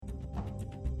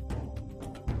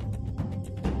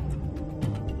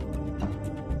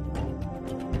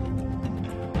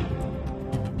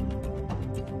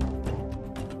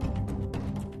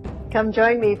Come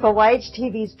join me for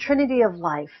YHTV's Trinity of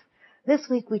Life. This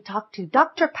week we talk to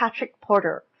Dr. Patrick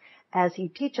Porter as he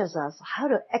teaches us how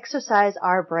to exercise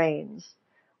our brains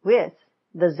with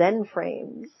the Zen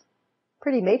frames.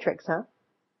 Pretty matrix, huh?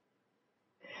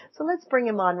 So let's bring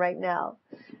him on right now.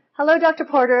 Hello, Dr.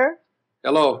 Porter.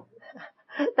 Hello.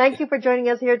 Thank you for joining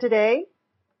us here today.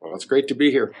 Well, it's great to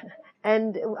be here.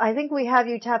 And I think we have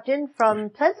you tapped in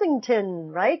from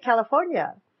Pleasanton, right?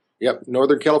 California. Yep,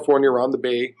 Northern California, around the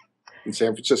Bay in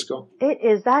San Francisco.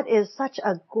 That is such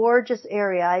a gorgeous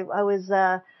area. I was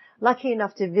lucky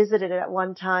enough to visit it at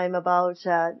one time about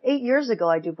 8 years ago,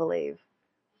 I do believe.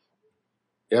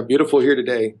 Yeah, beautiful here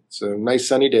today. It's a nice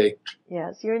sunny day.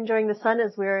 Yes, you're enjoying the sun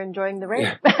as we're enjoying the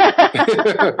rain.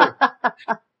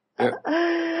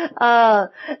 Yeah.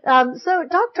 So,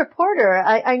 Dr. Porter,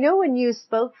 I know when you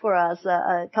spoke for us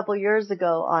a couple years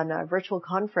ago on our virtual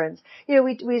conference,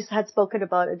 we had spoken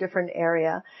about a different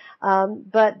area.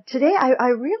 But today I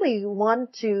really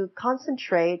want to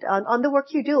concentrate on the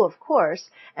work you do, of course,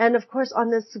 and of course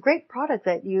on this great product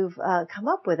that you've come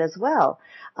up with as well.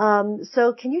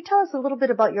 So can you tell us a little bit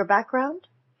about your background?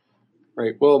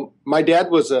 Right. Well, my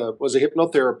dad was a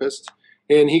hypnotherapist.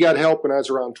 And he got help when I was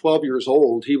around 12 years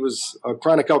old. He was a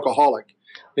chronic alcoholic.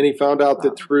 And he found out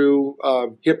that through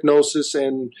hypnosis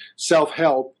and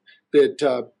self-help,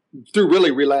 that through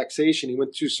really relaxation, he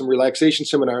went through some relaxation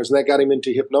seminars, and that got him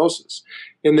into hypnosis.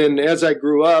 And then as I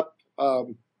grew up,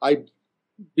 I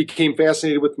became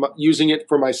fascinated with using it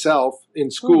for myself.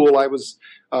 In school, I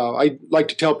like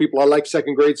to tell people I liked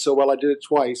second grade so well I did it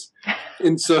twice.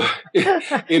 And so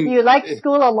you liked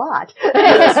school a lot.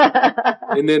 Yes.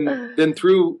 And then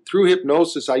through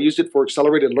hypnosis, I used it for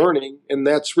accelerated learning. And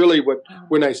that's really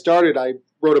when I started, I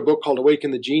wrote a book called Awaken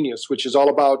the Genius, which is all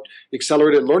about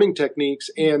accelerated learning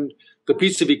techniques. And the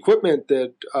piece of equipment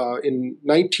that in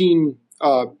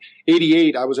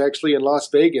 1988, I was actually in Las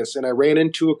Vegas, and I ran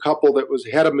into a couple that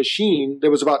had a machine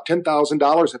that was about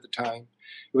 $10,000 at the time.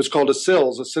 It was called a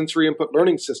SILS, a Sensory Input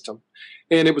Learning System.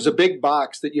 And it was a big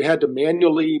box that you had to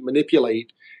manually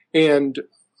manipulate. And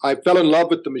I fell in love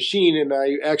with the machine, and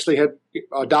I actually had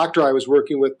a doctor I was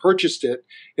working with purchased it.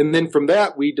 And then from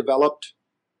that, we developed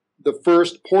the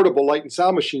first portable light and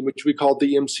sound machine, which we called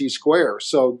the MC Square.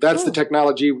 So that's the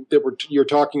technology that you're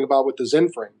talking about with the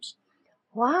Zen frames.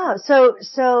 Wow.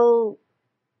 So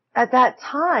at that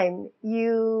time,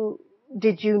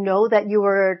 did you know that you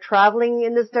were traveling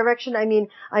in this direction? I mean,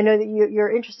 I know that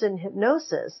you're interested in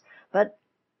hypnosis, but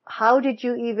how did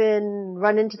you even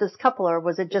run into this couple, or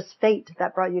was it just fate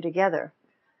that brought you together?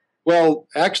 Well,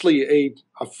 actually,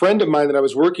 a friend of mine that I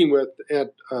was working with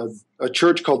at a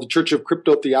church called the Church of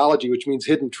Cryptotheology, which means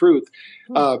Hidden Truth,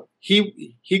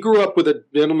 he grew up with a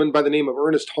gentleman by the name of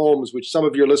Ernest Holmes, which some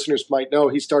of your listeners might know.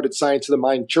 He started Science of the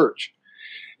Mind Church.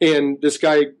 And this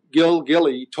guy, Gil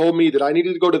Gilly, told me that I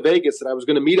needed to go to Vegas, that I was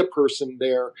going to meet a person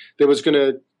there that was going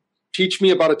to teach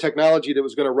me about a technology that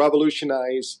was going to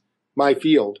revolutionize my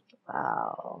field.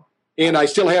 Wow. And I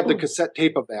still have the cassette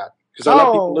tape of that, because I let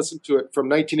people listen to it from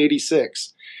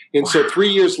 1986. And so 3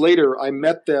 years later, I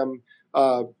met them,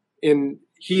 and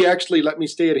he actually let me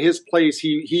stay at his place.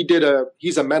 He's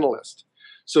a mentalist.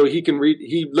 So he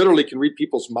literally can read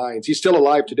people's minds. He's still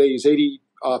alive today. He's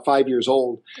 85 years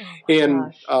old.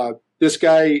 And this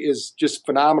guy is just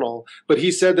phenomenal. But he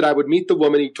said that I would meet the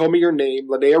woman. He told me her name,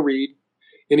 Linnea Reed.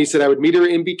 And he said I would meet her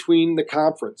in between the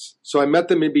conference. So I met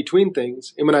them in between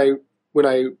things. And when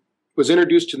I was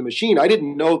introduced to the machine, I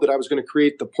didn't know that I was going to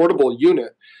create the portable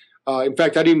unit. In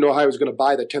fact, I didn't even know how I was going to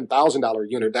buy the $10,000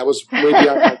 unit. That was way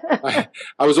beyond.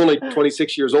 I was only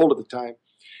 26 years old at the time.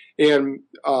 And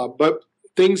but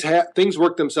things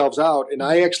worked themselves out. And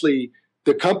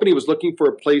the company was looking for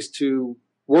a place to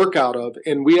work out of,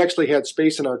 and we actually had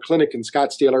space in our clinic in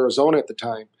Scottsdale, Arizona at the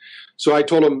time. So I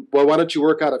told them, well, why don't you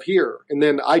work out of here? And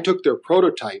then I took their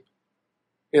prototype,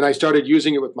 and I started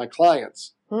using it with my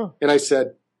clients. And I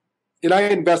said, and I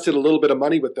invested a little bit of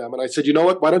money with them. And I said, you know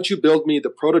what, why don't you build me the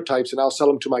prototypes, and I'll sell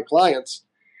them to my clients,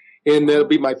 and that'll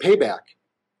be my payback.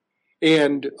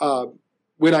 And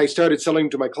when I started selling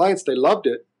them to my clients, they loved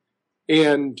it.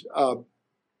 And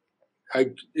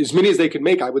as many as they could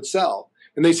make, I would sell.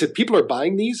 And they said, people are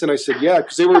buying these? And I said, yeah,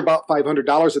 because they were about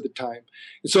 $500 at the time.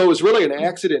 And so it was really an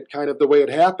accident, kind of the way it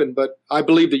happened. But I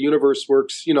believe the universe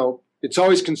works, it's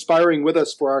always conspiring with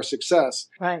us for our success,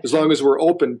 as long as we're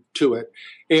open to it.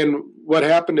 And what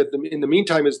happened in the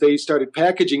meantime is they started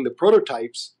packaging the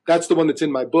prototypes. That's the one that's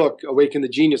in my book, Awaken the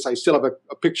Genius. I still have a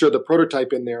picture of the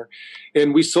prototype in there.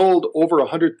 And we sold over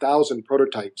 100,000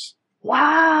 prototypes.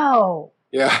 Wow.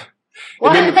 Yeah.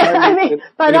 Well, I mean,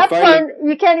 by that point,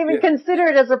 you can't even consider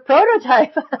it as a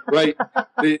prototype. Right.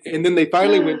 And then they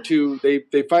finally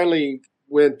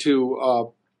went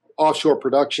to offshore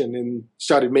production and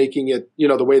started making it,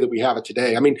 the way that we have it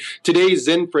today. I mean, today's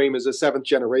ZenFrame is a 7th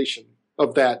generation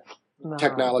of that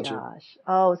technology. Gosh.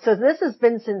 Oh, so this has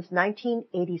been since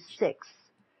 1986.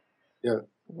 Yeah.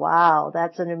 Wow,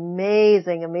 that's an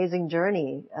amazing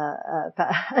journey,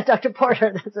 Dr.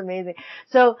 Porter. That's amazing.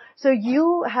 So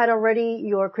you had already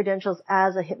your credentials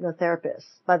as a hypnotherapist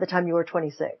by the time you were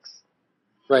 26.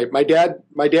 Right. My dad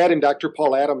and Dr.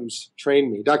 Paul Adams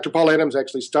trained me. Dr. Paul Adams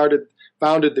actually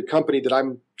founded the company that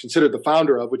I'm considered the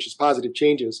founder of, which is Positive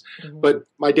Changes. Mm-hmm. But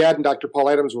my dad and Dr. Paul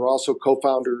Adams were also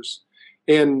co-founders.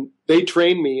 And they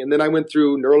trained me, and then I went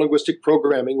through neurolinguistic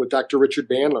programming with Dr. Richard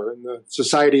Bandler in the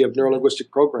Society of Neurolinguistic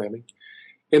Programming.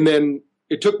 And then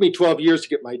it took me 12 years to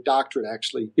get my doctorate,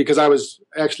 actually, because I was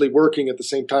actually working at the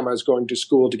same time I was going to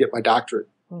school to get my doctorate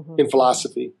in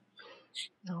philosophy.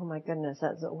 Oh my goodness,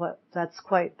 that's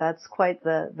quite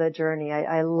the journey.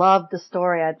 I love the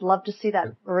story. I'd love to see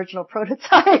that original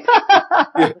prototype.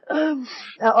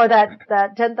 Or that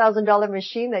 $10,000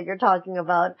 machine that you're talking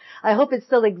about. I hope it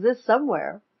still exists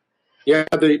somewhere. Yeah,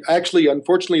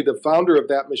 unfortunately, the founder of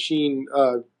that machine,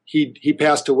 he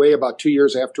passed away about 2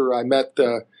 years after I met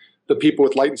the people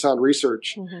with Light and Sound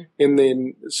Research. Mm-hmm. And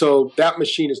then, so that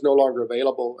machine is no longer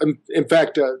available. In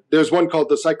fact, there's one called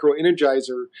the Psycho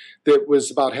Energizer that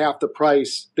was about half the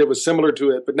price that was similar to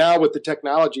it. But now with the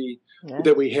technology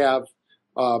that we have,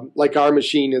 like our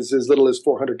machine is as little as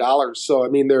 $400. So, I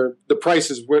mean, the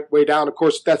prices went way down. Of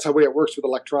course, that's the way it works with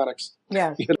electronics.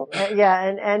 Yes. Yeah.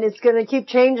 And it's going to keep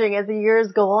changing as the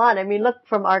years go on. I mean, look,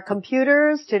 from our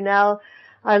computers to now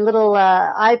our little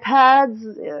iPads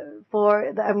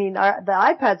the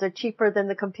iPads are cheaper than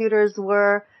the computers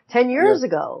were 10 years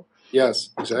ago.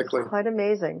 Yes, exactly. It's quite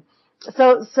amazing.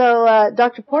 So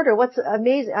Dr. Porter, what's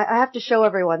amazing, I have to show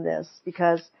everyone this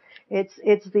because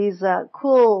it's these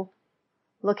cool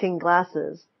looking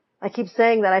glasses. I keep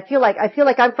saying that I feel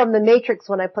like I'm from the Matrix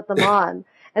when I put them on.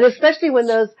 And especially when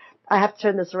I have to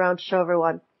turn this around to show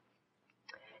everyone.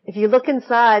 If you look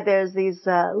inside, there's these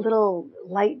little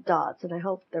light dots, and I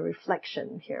hope the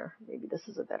reflection here. Maybe this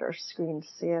is a better screen to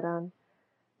see it on.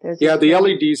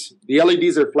 The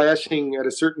LEDs are flashing at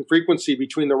a certain frequency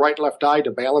between the right and left eye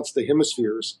to balance the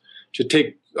hemispheres to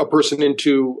take a person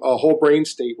into a whole brain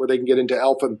state where they can get into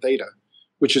alpha and theta,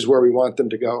 which is where we want them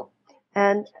to go.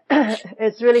 And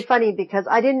it's really funny because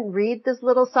I didn't read this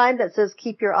little sign that says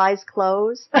 "Keep your eyes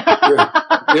closed."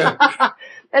 Yeah.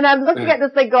 And I'm looking at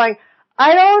this thing going,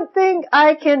 I don't think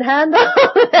I can handle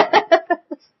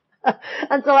this.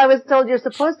 Until I was told you're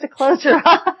supposed to close your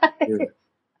eyes.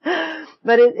 Yeah.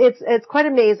 But it's quite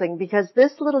amazing because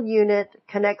this little unit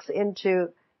connects into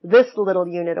this little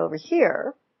unit over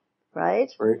here,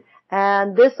 right? Right.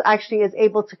 And this actually is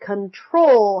able to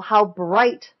control how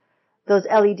bright those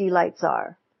LED lights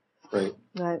are. Right.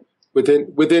 Right.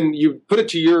 Within you put it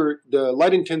to the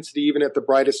light intensity even at the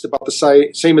brightest about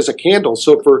the same as a candle.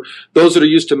 So for those that are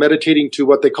used to meditating to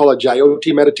what they call a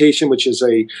Jyoti meditation, which is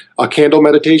a candle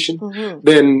meditation,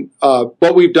 then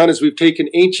what we've done is we've taken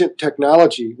ancient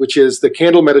technology, which is the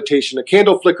candle meditation. A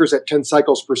candle flickers at 10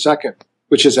 cycles per second,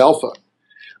 which is alpha.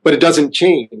 But it doesn't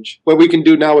change. What we can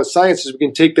do now with science is we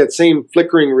can take that same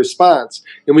flickering response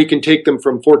and we can take them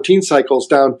from 14 cycles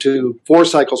down to 4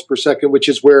 cycles per second, which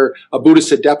is where a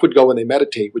Buddhist adept would go when they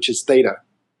meditate, which is theta.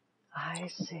 I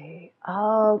see.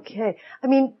 Okay. I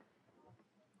mean,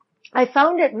 I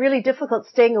found it really difficult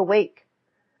staying awake.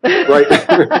 Right.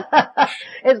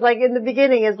 It's like in the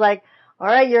beginning, it's like, all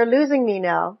right, you're losing me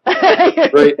now.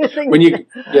 Right.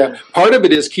 Part of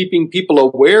it is keeping people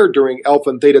aware during alpha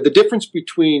and theta. The difference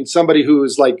between somebody who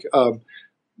is like,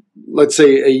 let's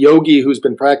say a yogi who's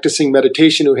been practicing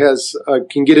meditation, who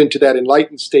can get into that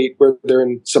enlightened state where they're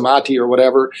in samadhi or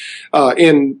whatever,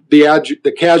 and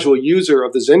the casual user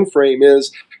of the ZenFrame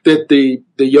is that the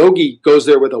yogi goes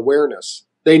there with awareness.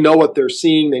 They know what they're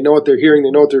seeing, they know what they're hearing,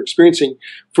 they know what they're experiencing.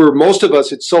 For most of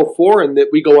us, it's so foreign that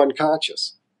we go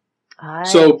unconscious.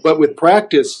 But with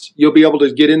practice, you'll be able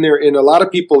to get in there, and a lot of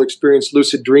people experience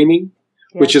lucid dreaming,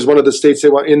 which is one of the states they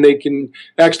want. And they can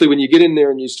actually, when you get in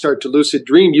there and you start to lucid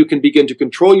dream, you can begin to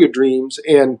control your dreams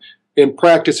and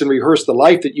practice and rehearse the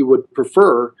life that you would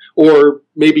prefer, or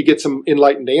maybe get some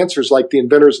enlightened answers like the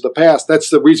inventors of the past.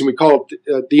 That's the reason we call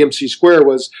it DMC square,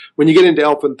 was when you get into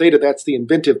alpha and theta, that's the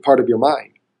inventive part of your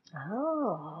mind.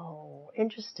 Oh,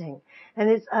 interesting. And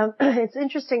it's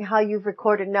interesting how you've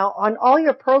recorded now on all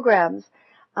your programs.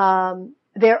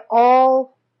 They're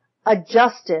all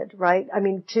adjusted, right? I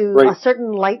mean, to a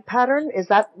certain light pattern. Is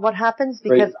that what happens?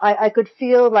 Because I could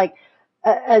feel like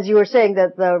as you were saying,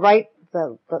 that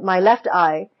my left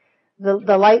eye,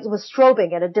 the light was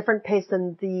strobing at a different pace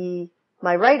than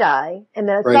my right eye, and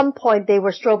then at some point they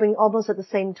were strobing almost at the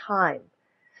same time.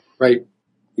 Right.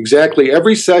 Exactly.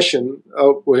 Every session,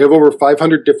 we have over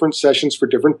 500 different sessions for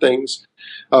different things,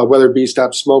 whether it be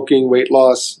stop smoking, weight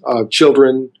loss,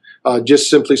 children, just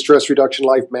simply stress reduction,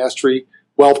 life mastery,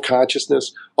 wealth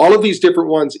consciousness, all of these different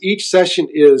ones. Each session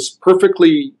is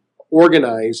perfectly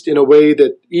organized in a way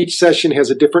that each session has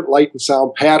a different light and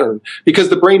sound pattern, because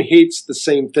the brain hates the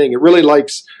same thing. It really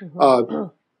likes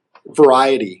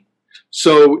variety.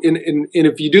 So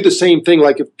if you do the same thing,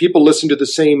 like if people listen to the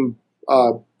same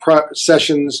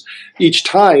sessions each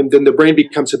time, then the brain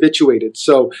becomes habituated.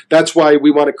 So that's why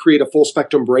we want to create a full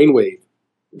spectrum brainwave.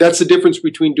 That's the difference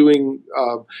between doing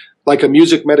like a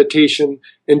music meditation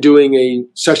and doing a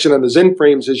session on the Zen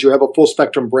frames, is you have a full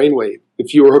spectrum brainwave.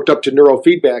 If you were hooked up to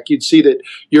neurofeedback, you'd see that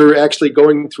you're actually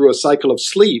going through a cycle of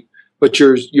sleep, but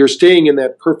you're staying in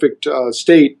that perfect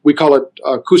state. We call it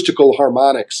acoustical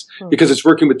harmonics, because it's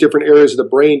working with different areas of the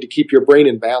brain to keep your brain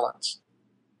in balance.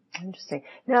 Interesting.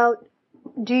 Now,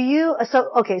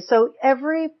 so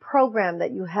every program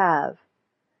that you have,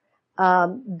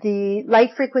 the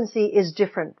light frequency is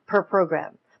different per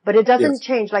program, but it doesn't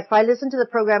change. Like if I listen to the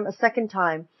program a second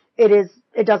time,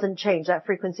 it doesn't change that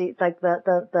frequency. Like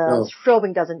the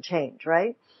strobing doesn't change,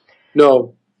 right?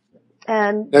 No.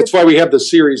 And that's why we have the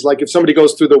series. Like if somebody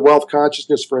goes through the wealth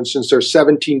consciousness, for instance, there's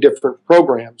 17 different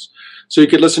programs. So you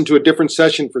could listen to a different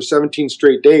session for 17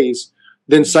 straight days,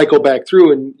 then cycle back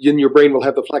through, and your brain will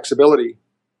have the flexibility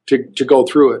to go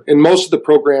through it. And most of the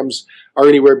programs are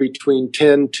anywhere between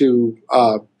 10 to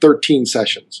 13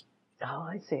 sessions. Oh,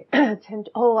 I see. I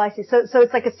see. So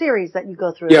it's like a series that you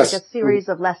go through. Yes. Like a series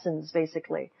of lessons,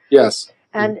 basically. Yes.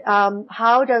 And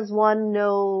how does one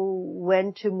know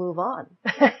when to move on?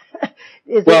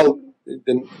 The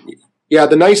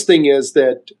nice thing is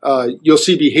that you'll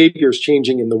see behaviors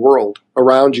changing in the world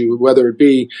around you, whether it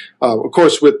be, of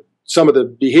course, with some of the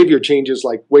behavior changes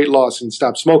like weight loss and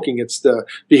stop smoking, it's the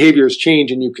behaviors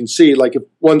change, and you can see, like if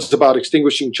one's about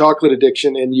extinguishing chocolate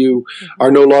addiction and you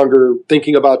are no longer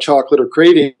thinking about chocolate or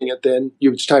craving it, then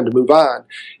it's time to move on.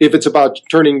 If it's about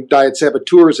turning diet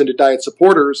saboteurs into diet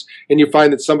supporters, and you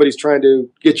find that somebody's trying to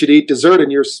get you to eat dessert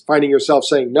and you're finding yourself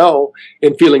saying no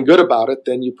and feeling good about it,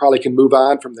 then you probably can move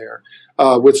on from there.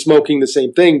 With smoking, the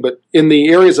same thing. But in the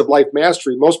areas of life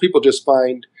mastery, most people just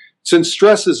find, since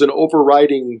stress is an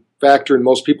overriding factor in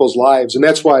most people's lives, and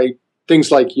that's why things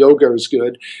like yoga is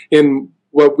good. And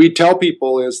what we tell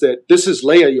people is that this is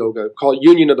Laya Yoga, called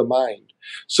Union of the Mind.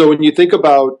 So when you think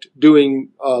about doing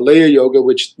Laya Yoga,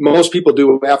 which most people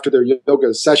do after their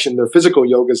yoga session, their physical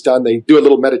yoga is done, they do a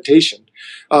little meditation.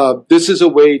 This is a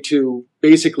way to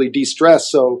basically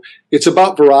de-stress. So it's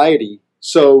about variety.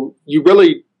 So you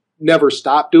really never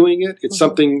stop doing it. It's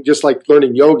something just like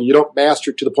learning yoga. You don't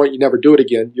master it to the point you never do it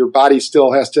again. Your body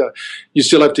still you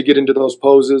still have to get into those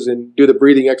poses and do the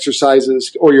breathing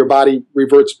exercises, or your body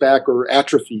reverts back or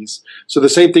atrophies. So the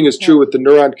same thing is true with the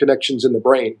neuron connections in the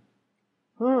brain.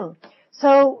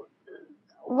 So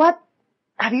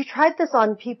have you tried this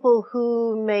on people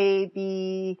who may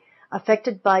be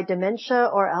affected by dementia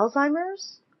or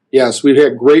Alzheimer's? Yes, we've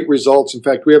had great results. In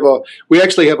fact, we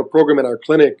actually have a program in our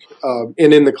clinic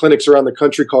and in the clinics around the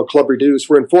country called Club Reduce.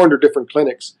 We're in 400 different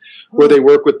clinics where they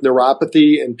work with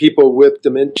neuropathy and people with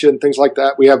dementia and things like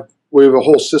that. We have a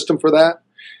whole system for that.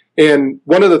 And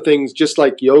one of the things, just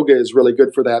like yoga, is really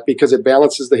good for that because it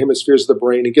balances the hemispheres of the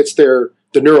brain and gets the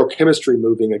neurochemistry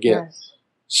moving again. Yes.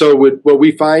 So what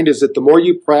we find is that the more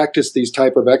you practice these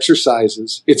type of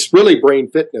exercises, it's really brain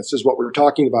fitness is what we're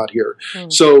talking about here.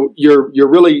 So you're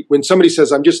really, when somebody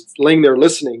says, I'm just laying there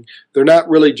listening, they're not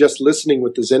really just listening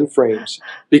with the Zen frames,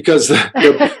 because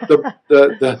the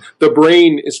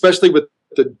brain, especially with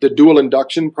the dual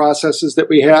induction processes that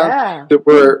we have, that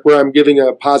where I'm giving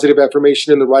a positive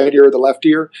affirmation in the right ear or the left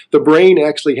ear, the brain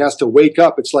actually has to wake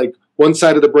up. It's like one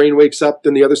side of the brain wakes up,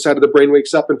 then the other side of the brain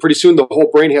wakes up, and pretty soon the whole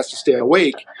brain has to stay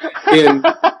awake. And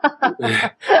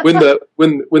when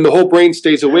the whole brain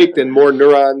stays awake, then more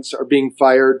neurons are being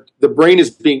fired. The brain is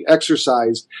being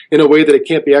exercised in a way that it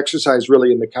can't be exercised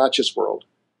really in the conscious world.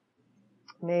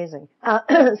 Amazing.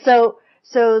 So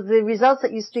the results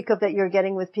that you speak of that you're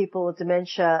getting with people with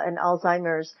dementia and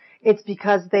Alzheimer's, it's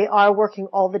because they are working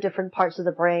all the different parts of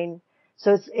the brain.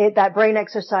 So that brain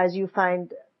exercise you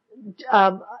find,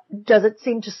 does it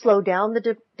seem to slow down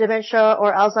the dementia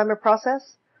or Alzheimer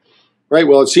process? Right.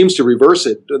 Well, it seems to reverse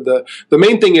it. The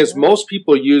main thing is most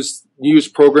people use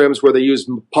programs where they use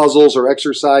puzzles or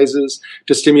exercises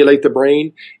to stimulate the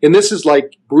brain. And this is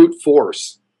like brute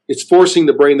force. It's forcing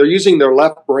the brain. They're using their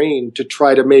left brain to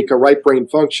try to make a right brain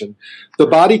function. The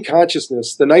body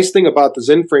consciousness, the nice thing about the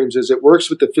Zen frames is it works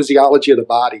with the physiology of the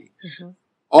body. Mm-hmm.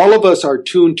 All of us are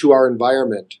tuned to our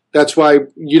environment. That's why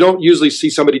you don't usually see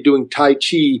somebody doing Tai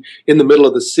Chi in the middle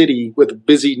of the city with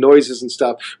busy noises and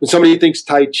stuff. When somebody thinks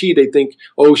Tai Chi, they think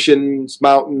oceans,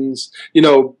 mountains,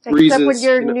 breezes. Except when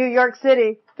you're in New York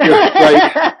City.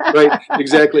 Yeah, right,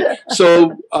 exactly.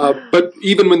 So, but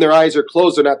even when their eyes are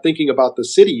closed, they're not thinking about the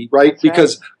city, right? That's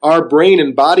because our brain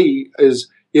and body is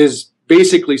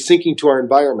basically syncing to our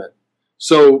environment.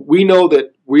 So we know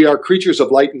that we are creatures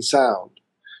of light and sound.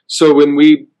 So when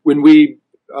we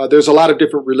there's a lot of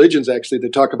different religions actually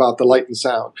that talk about the light and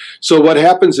sound. So what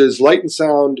happens is light and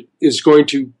sound is going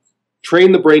to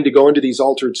train the brain to go into these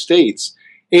altered states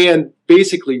and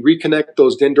basically reconnect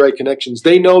those dendrite connections.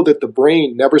 They know that the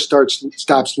brain never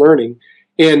stops learning,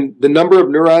 and the number of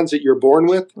neurons that you're born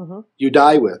with, mm-hmm. you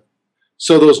die with.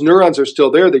 So those neurons are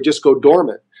still there; they just go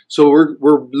dormant. So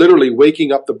we're literally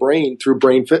waking up the brain through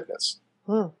brain fitness.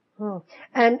 Mm-hmm.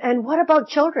 And what about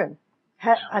children?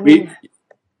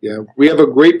 We have a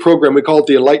great program. We call it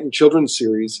the Enlightened Children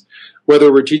Series,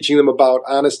 whether we're teaching them about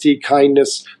honesty,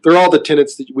 kindness. They're all the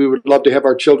tenets that we would love to have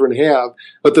our children have.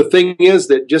 But the thing is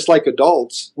that just like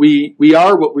adults, we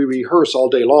are what we rehearse all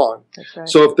day long. That's right.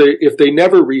 So if they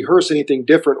never rehearse anything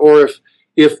different, or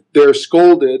if they're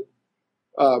scolded,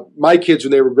 my kids,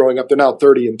 when they were growing up, they're now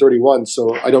 30 and 31,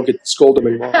 so I don't get to scold them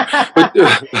anymore. But,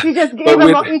 you just gave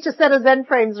them each a set of Zen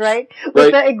frames, right?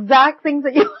 With the exact things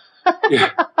that you... Yeah,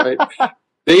 right.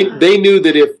 They knew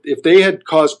that if they had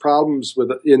caused problems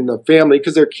in the family,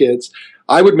 because they're kids,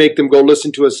 I would make them go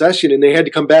listen to a session, and they had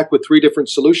to come back with 3 different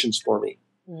solutions for me.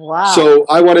 Wow. So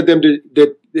I wanted them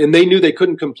and they knew they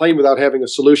couldn't complain without having a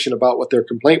solution about what their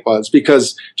complaint was,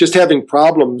 because just having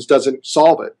problems doesn't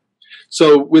solve it.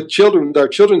 So with children, our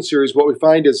children's series, what we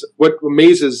find is what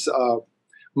amazes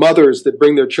mothers that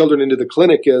bring their children into the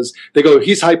clinic is they go,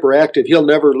 he's hyperactive, he'll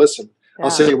never listen. Yeah.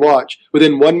 I'll say, watch.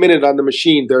 Within 1 minute on the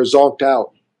machine, they're zonked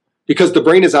out because the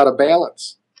brain is out of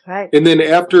balance. Right. And then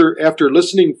after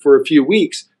listening for a few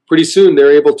weeks, pretty soon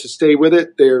they're able to stay with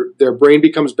it. Their brain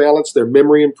becomes balanced. Their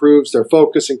memory improves, their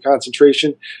focus and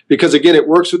concentration. Because again, it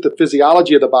works with the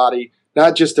physiology of the body,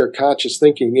 not just their conscious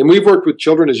thinking. And we've worked with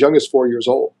children as young as 4 years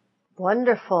old.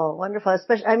 Wonderful, wonderful.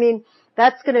 Especially,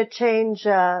 that's going to change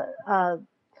the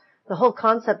whole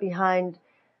concept behind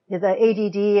the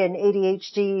ADD and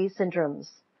ADHD syndromes.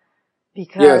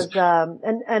 Because, yes.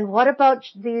 And what about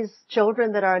these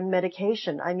children that are on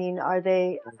medication?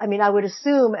 I would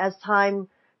assume as time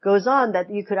goes on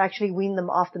that you could actually wean them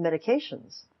off the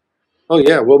medications. Oh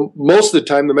yeah. Well, most of the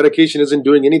time the medication isn't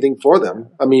doing anything for them.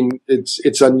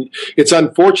 It's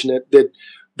unfortunate that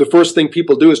the first thing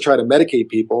people do is try to medicate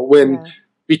people when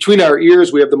between our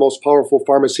ears we have the most powerful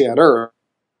pharmacy on earth.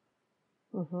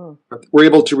 Mm-hmm. We're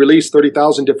able to release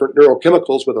 30,000 different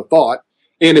neurochemicals with a thought,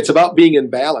 and it's about being in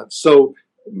balance. So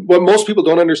what most people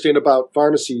don't understand about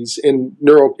pharmacies in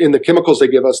the chemicals they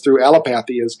give us through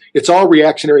allopathy is it's all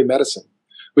reactionary medicine,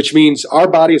 which means our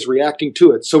body is reacting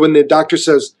to it. So when the doctor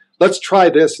says, let's try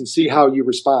this and see how you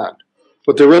respond,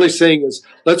 what they're really saying is,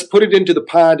 let's put it into the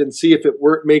pond and see if it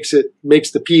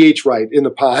makes the pH right in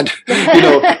the pond.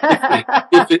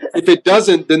 If it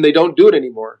doesn't, then they don't do it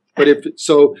anymore. But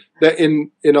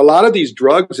in a lot of these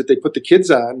drugs that they put the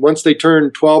kids on, once they turn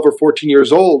 12 or 14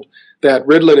 years old, that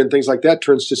Ritalin and things like that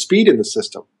turns to speed in the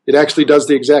system. It actually does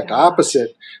the exact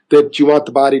opposite that you want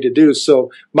the body to do. So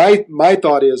my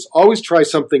thought is always try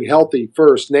something healthy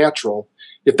first, natural.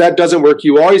 If that doesn't work,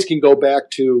 you always can go back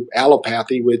to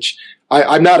allopathy, which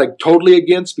I'm not totally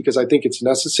against because I think it's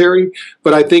necessary.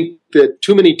 But I think that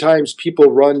too many times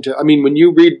people run to, when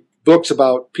you read books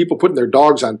about people putting their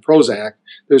dogs on Prozac,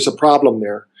 there's a problem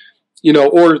there,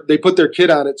 or they put their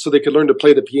kid on it so they could learn to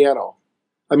play the piano.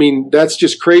 That's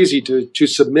just crazy to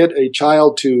submit a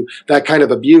child to that kind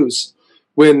of abuse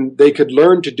when they could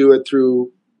learn to do it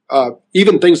through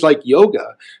even things like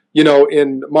yoga,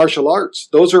 and martial arts.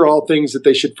 Those are all things that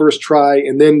they should first try.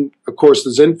 And then, of course,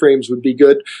 the Zen frames would be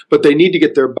good, but they need to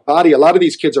get their body. A lot of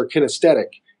these kids are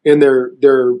kinesthetic and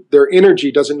their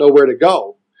energy doesn't know where to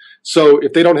go. So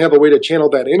if they don't have a way to channel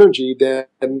that energy, then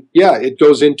it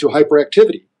goes into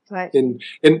hyperactivity. Right.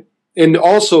 And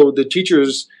also the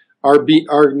teachers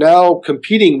are now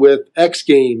competing with X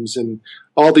Games and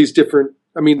all these different.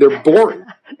 They're boring,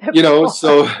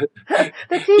 so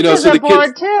the teachers are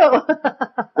bored too.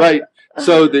 Right.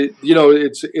 So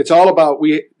it's all about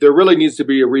there really needs to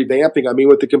be a revamping.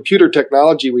 With the computer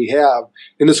technology we have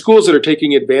in the schools that are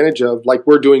taking advantage of, like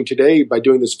we're doing today by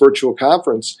doing this virtual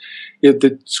conference,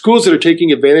 the schools that are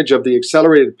taking advantage of the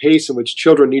accelerated pace in which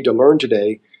children need to learn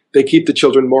today, they keep the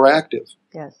children more active.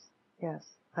 Yes, yes.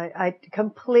 I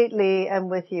completely am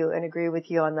with you and agree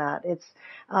with you on that. It's,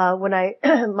 when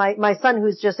my son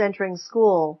who's just entering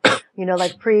school,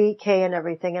 like pre-K and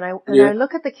everything, and I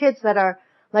look at the kids that are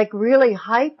like really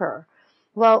hyper.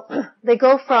 Well, they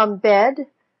go from bed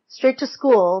straight to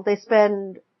school. They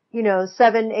spend,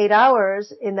 7-8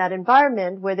 hours in that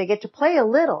environment where they get to play a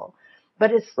little,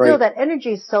 but it's still that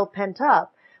energy is so pent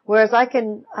up. Whereas I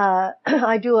can,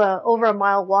 I do over a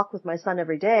mile walk with my son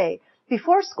every day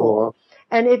before school. Oh, wow.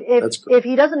 And if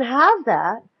he doesn't have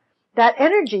that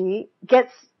energy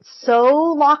gets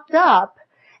so locked up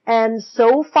and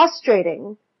so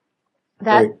frustrating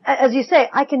that, as you say,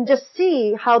 I can just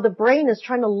see how the brain is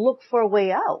trying to look for a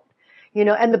way out,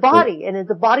 and the body, and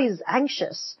the body is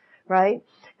anxious, right?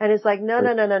 And it's like,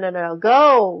 no,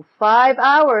 go 5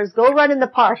 hours, go run in the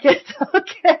park. It's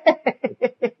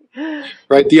okay.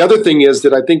 Right. The other thing is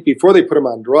that I think before they put them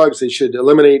on drugs, they should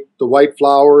eliminate the white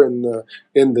flour and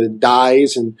the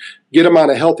dyes and get them on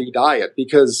a healthy diet,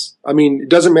 because, it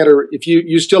doesn't matter if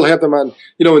you still have them on,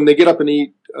 when they get up and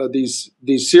eat these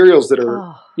cereals that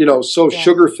are, so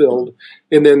sugar filled.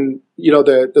 And then,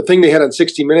 the thing they had on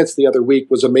 60 Minutes the other week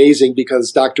was amazing,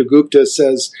 because Dr. Gupta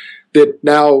says that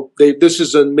now this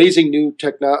is an amazing new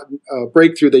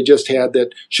breakthrough they just had,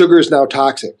 that sugar is now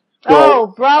toxic. Well,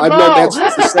 bravo! I've known that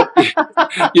since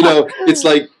the it's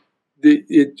like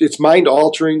it's mind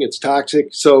altering. It's toxic.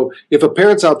 So if a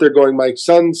parent's out there going, my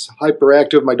son's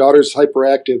hyperactive, my daughter's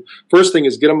hyperactive, first thing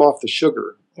is get them off the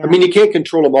sugar. Yeah. You can't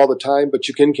control them all the time, but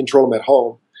you can control them at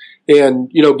home. And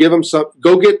give them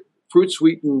go get fruit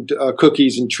sweetened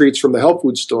cookies and treats from the health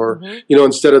food store,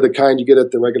 instead of the kind you get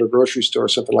at the regular grocery store,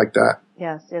 something like that.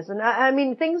 Yes.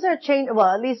 And things are changing. Well,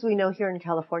 at least we know here in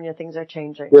California, things are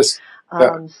changing. Yes.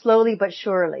 Slowly but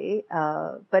surely.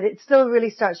 But it still really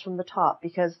starts from the top,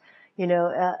 because,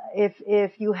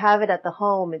 if you have it at the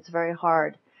home, it's very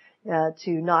hard,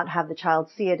 to not have the child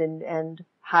see it and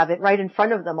have it right in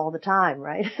front of them all the time,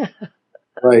 right?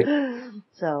 Right.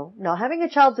 So, no, having a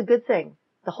child's a good thing.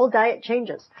 The whole diet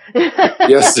changes.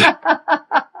 Yes.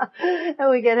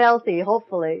 And we get healthy,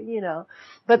 hopefully,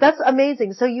 But that's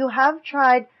amazing. So you have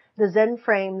tried the Zen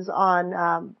frames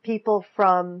on people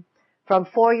from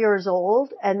 4 years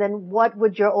old, and then what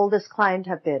would your oldest client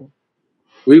have been?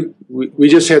 We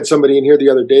just had somebody in here the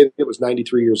other day that was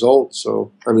 93 years old.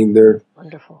 So they're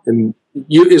wonderful. And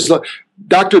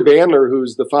Dr. Bandler,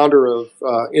 who's the founder of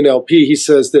NLP, he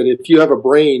says that if you have a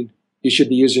brain, you should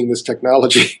be using this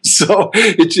technology. So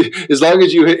as long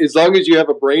as you have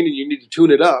a brain and you need to tune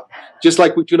it up, just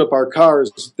like we tune up our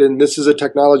cars, then this is a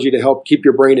technology to help keep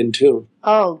your brain in tune.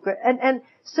 Oh, great. And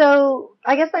so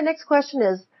I guess my next question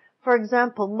is, for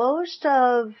example, most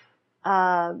of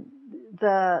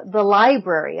the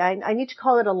library, I need to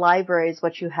call it a library, is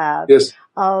what you have. Yes.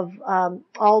 Of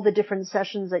all the different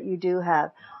sessions that you do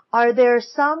have. Are there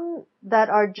some that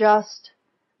are just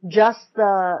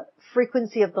the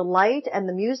frequency of the light and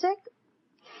the music?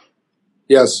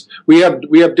 Yes, we have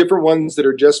different ones that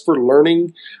are just for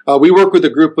learning. We work with a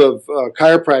group of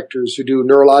chiropractors who do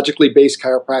neurologically based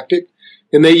chiropractic,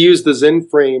 and they use the Zen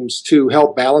frames to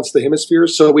help balance the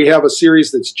hemispheres. So we have a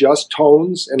series that's just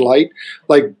tones and light,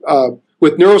 like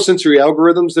with neurosensory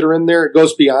algorithms that are in there. It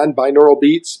goes beyond binaural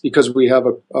beats because we have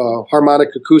a harmonic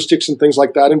acoustics and things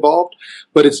like that involved.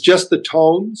 But it's just the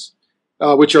tones,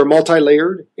 which are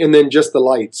multi-layered, and then just the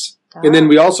lights. And then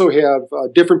we also have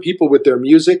different people with their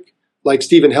music, like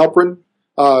Stephen Halpern.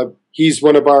 He's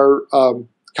one of our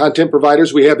content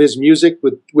providers. We have his music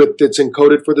with that's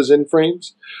encoded for the Zen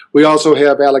frames. We also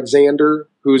have Alexander,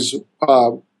 who's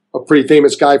a pretty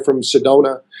famous guy from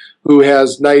Sedona, who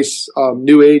has nice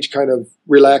new age kind of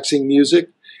relaxing music.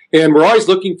 And we're always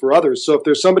looking for others. So if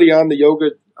there's somebody on the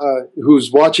yoga who's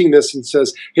watching this and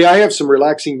says, hey, I have some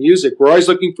relaxing music, we're always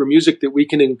looking for music that we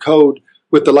can encode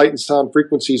with the light and sound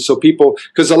frequencies. So people,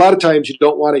 because a lot of times you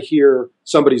don't want to hear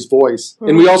somebody's voice. Mm-hmm.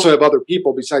 And we also have other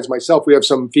people besides myself. We have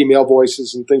some female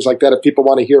voices and things like that if people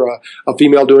want to hear a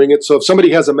female doing it. So if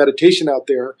somebody has a meditation out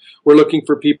there, we're looking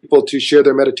for people to share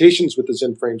their meditations with the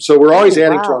Zen frame. So we're always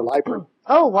adding to our library.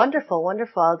 Oh, wonderful,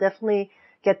 wonderful. I'll definitely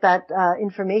get that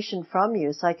information from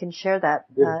you so I can share that,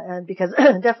 because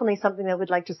definitely something that we'd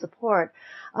like to support.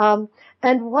 And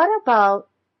what about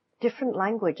different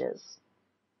languages?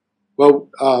 Well,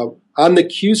 on the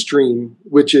QStream,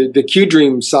 which is the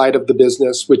QDream side of the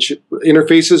business, which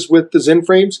interfaces with the Zen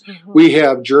frames, mm-hmm. we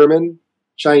have German,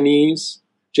 Chinese,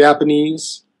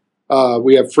 Japanese,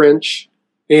 we have French,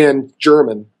 and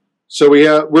German. So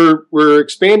we're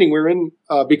expanding. We're in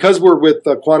because we're with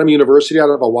Quantum University out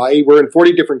of Hawaii. We're in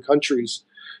 40 different countries.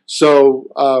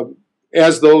 So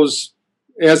as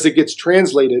as it gets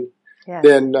translated, yes.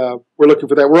 then we're looking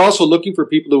for that. We're also looking for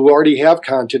people who already have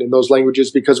content in those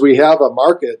languages because we have a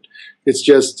market. It's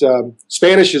just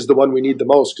Spanish is the one we need the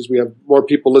most because we have more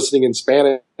people listening in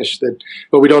Spanish,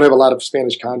 but we don't have a lot of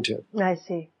Spanish content. I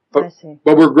see. But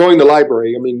we're growing the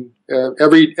library. I mean,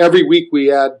 every week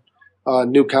we add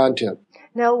new content.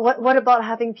 Now, what about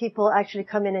having people actually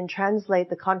come in and translate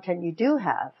the content you do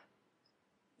have?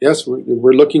 Yes,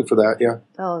 we're looking for that, yeah.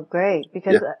 Oh, great.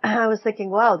 Because I was thinking,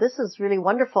 wow, this is really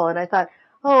wonderful. And I thought,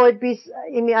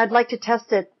 I'd like to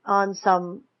test it on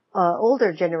some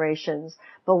older generations.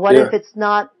 But what if it's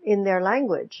not in their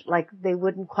language? Like they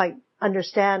wouldn't quite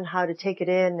understand how to take it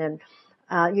in and,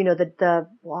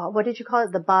 what did you call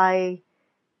it?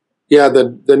 Yeah,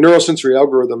 the neurosensory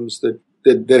algorithms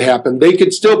that happen. They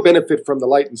could still benefit from the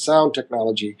light and sound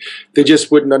technology. They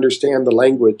just wouldn't understand the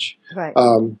language. Right.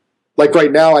 Like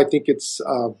right now, I think it's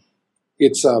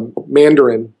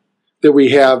Mandarin that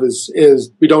we have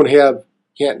is we don't have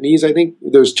Cantonese. I think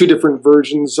there's 2 different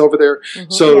versions over there.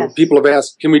 Mm-hmm, so people have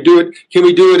asked, can we do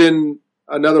it in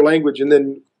another language? And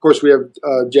then of course we have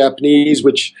Japanese,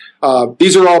 which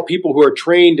these are all people who are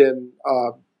trained in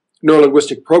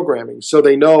neurolinguistic programming, so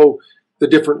they know the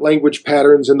different language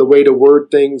patterns and the way to word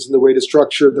things and the way to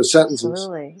structure the sentences.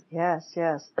 Absolutely. Yes.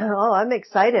 Oh, I'm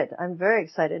excited. I'm very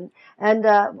excited. And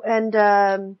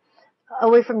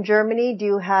away from Germany, do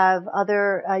you have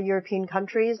other European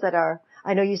countries that are,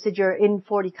 I know you said you're in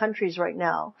 40 countries right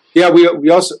now. Yeah,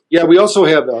 we also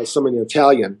have some in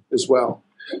Italian as well.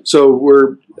 So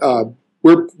we're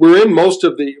in most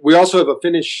of we also have a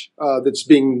Finnish that's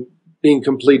being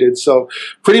completed. So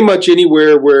pretty much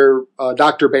anywhere where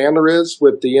Dr. Bandler is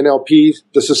with the NLP,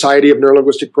 the Society of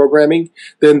Neurolinguistic Programming,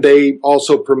 then they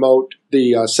also promote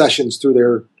the sessions through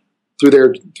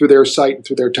their site and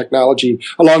through their technology,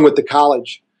 along with the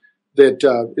college that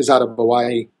is out of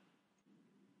Hawaii.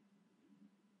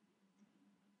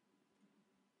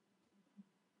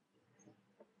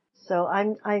 So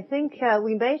I think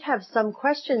we might have some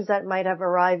questions that might have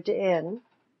arrived in.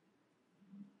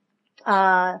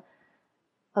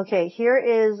 Okay, here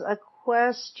is a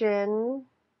question.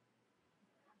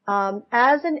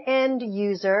 As an end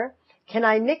user, can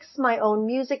I mix my own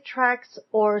music tracks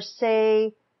or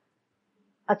say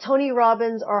a Tony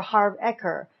Robbins or Harv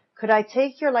Eker? Could I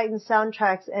take your light and sound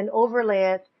tracks and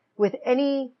overlay it with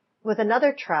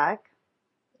another track?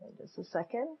 Just a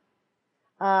second.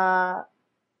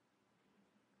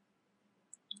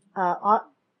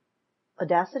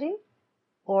 Audacity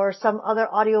or some other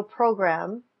audio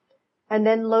program and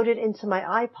then load it into my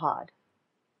iPod.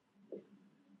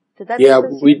 Did that make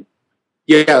sense?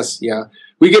 Yes.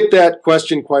 We get that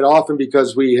question quite often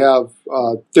because we have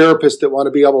therapists that want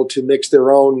to be able to mix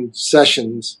their own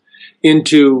sessions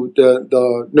into the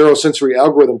neurosensory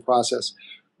algorithm process.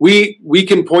 We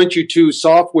can point you to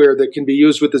software that can be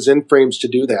used with the ZenFrames to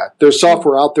do that. There's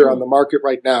software out there on the market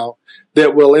right now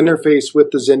that will interface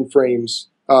with the ZenFrames.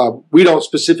 We don't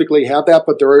specifically have that,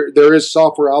 but there is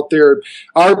software out there.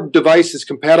 Our device is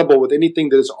compatible with anything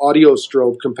that is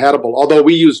AudioStrove compatible. Although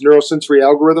we use neurosensory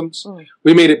algorithms,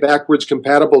 we made it backwards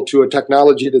compatible to a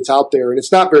technology that's out there, and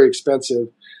it's not very expensive.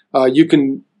 You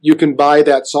can buy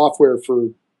that software for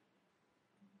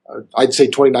I'd say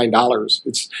 $29.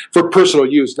 It's for personal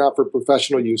use, not for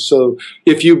professional use. So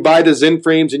if you buy the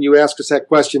ZenFrames and you ask us that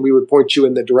question, we would point you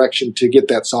in the direction to get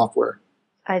that software.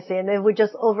 I see. And then we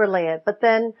just overlay it. But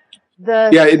then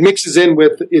it mixes in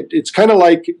with it. It's kind of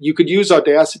like you could use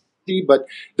Audacity, but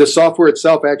the software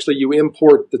itself, actually, you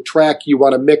import the track you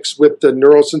want to mix with the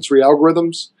neurosensory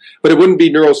algorithms. But it wouldn't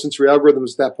be neurosensory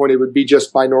algorithms at that point. It would be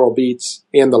just binaural beats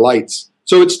and the lights.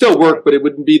 So it'd still work, but it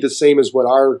wouldn't be the same as what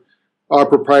our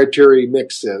proprietary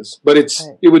mix is. But it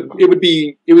would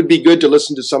be good to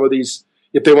listen to some of these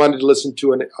if they wanted to listen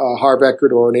to a Harv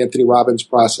Eker or an Anthony Robbins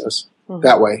process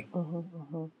that way.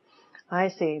 I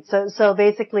see. So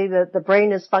basically the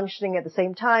brain is functioning at the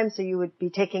same time, so you would be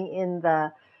taking in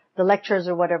the lectures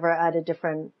or whatever at a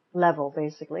different level,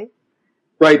 basically.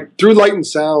 Right. Through Light and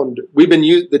Sound, we've been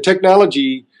the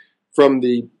technology from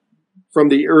the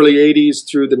early 80s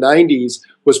through the 90s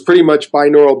was pretty much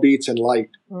binaural beats and light.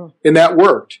 And that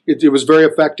worked. It was very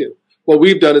effective. What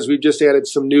we've done is we've just added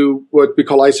some new, what we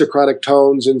call isochronic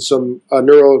tones and some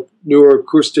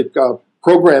neuroacoustic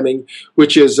programming,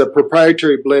 which is a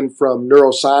proprietary blend from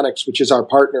Neurosonics, which is our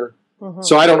partner.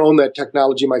 So I don't own that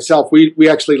technology myself. We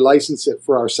actually license it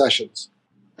for our sessions.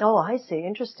 Oh, I see.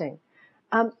 Interesting.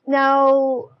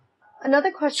 Now,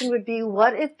 another question would be,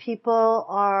 what if people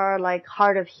are like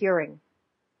hard of hearing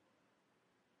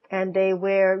and they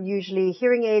wear usually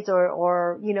hearing aids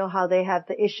or you know how they have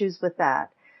the issues with that.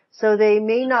 so they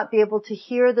may not be able to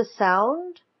hear the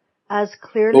sound as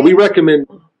clearly. Well, we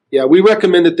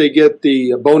recommend that they get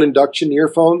the bone induction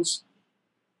earphones,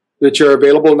 which are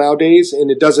available nowadays, and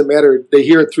it doesn't matter. They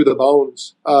hear it through the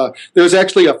bones. There's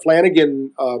actually a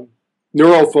Flanagan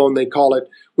neurophone, they call it,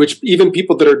 which even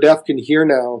people that are deaf can hear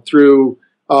now through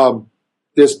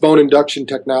this bone induction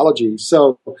technology.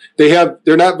 So they're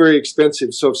not very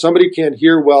expensive. So if somebody can't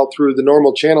hear well through the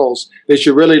normal channels, they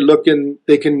should really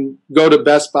they can go to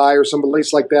Best Buy or some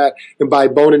place like that and buy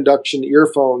bone induction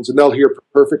earphones, and they'll hear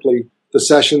perfectly the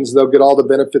sessions. They'll get all the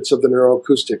benefits of the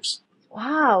neuroacoustics.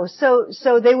 Wow.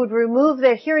 So they would remove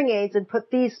their hearing aids and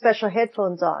put these special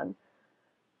headphones on.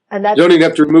 And that's, you don't even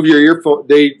have to remove your earphone.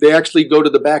 They actually go to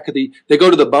the back of they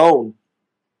go to the bone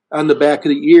on the back of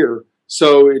the ear.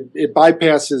 So it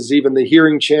bypasses even the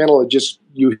hearing channel.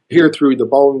 You hear through the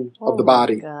bone of the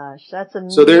body. Oh my gosh, that's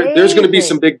amazing. So there's going to be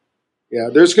some big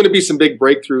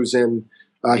breakthroughs in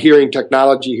hearing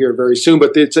technology here very soon,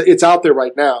 but it's out there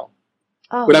right now.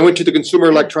 Oh. When I went to the Consumer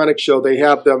Electronics Show, they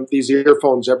have these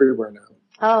earphones everywhere now.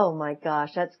 Oh my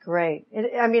gosh, that's great.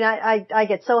 I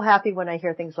get so happy when I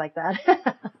hear things like that.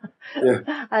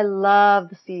 Yeah. I love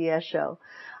the CES show.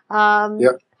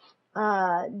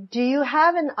 Do you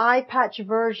have an eye patch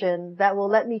version that will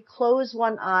let me close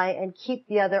one eye and keep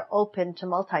the other open to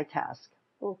multitask?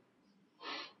 Ooh.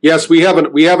 Yes, we have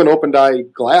an opened eye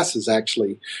glasses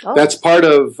actually. Oh. That's part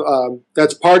of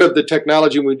the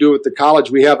technology we do at the college.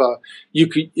 We have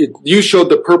you showed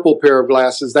the purple pair of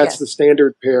glasses. That's the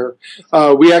standard pair.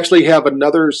 We actually have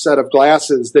another set of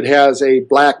glasses that has a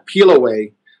black peel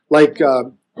away, like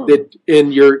that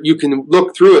you can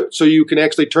look through it, so you can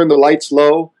actually turn the lights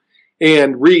low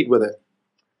and read with it.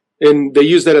 And they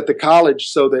use that at the college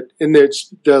so that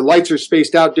the lights are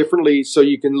spaced out differently, so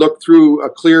you can look through a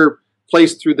clear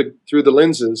place through the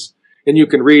lenses, and you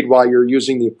can read while you're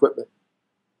using the equipment.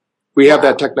 We have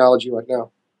that technology right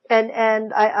now.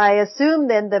 And I assume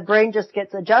then the brain just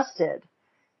gets adjusted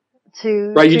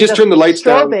to right. You just turn the lights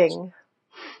strobing down.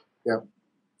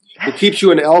 Yeah, it keeps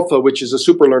you in alpha, which is a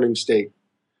super learning state.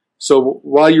 So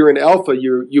while you're in alpha,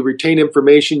 you retain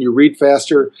information, you read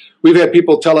faster. We've had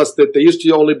people tell us that they used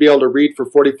to only be able to read for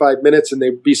 45 minutes, and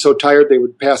they'd be so tired they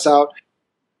would pass out.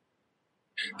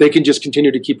 They can just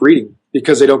continue to keep reading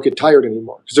because they don't get tired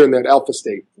anymore because they're in that alpha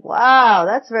state. Wow,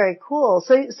 that's very cool.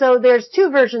 So there's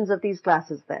two versions of these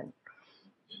glasses then.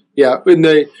 Yeah, in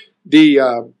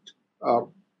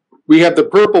we have the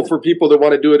purple for people that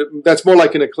want to do it. That's more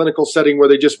like in a clinical setting where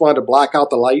they just want to black out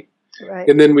the light. Right.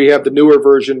 And then we have the newer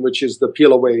version, which is the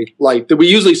peel away light that we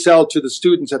usually sell to the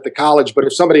students at the college. But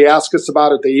if somebody asks us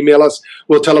about it, they email us.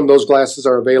 We'll tell them those glasses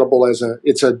are available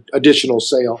it's an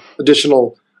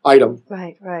additional item.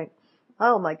 Right.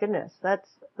 Oh my goodness.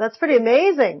 That's pretty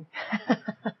amazing.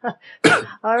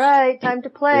 All right. Time to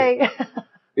play.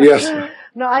 Yes.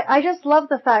 No, I just love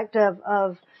the fact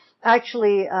of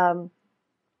actually,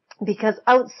 because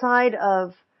outside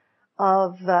of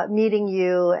meeting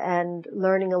you and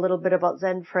learning a little bit about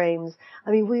Zen frames,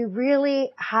 I mean, we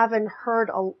really haven't heard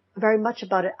very much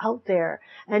about it out there.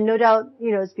 And no doubt,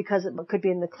 it's because it could be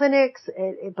in the clinics,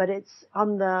 but it's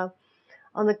on the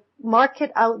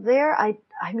market out there. I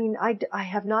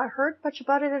have not heard much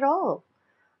about it at all,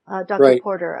 Dr. Right.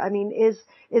 Porter. I mean, is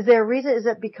there a reason? Is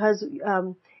it because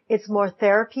it's more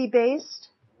therapy based?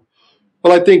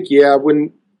 Well, I think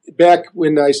back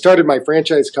when I started my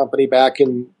franchise company back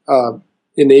in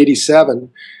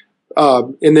 '87,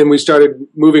 and then we started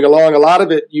moving along. A lot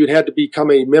of it you'd had to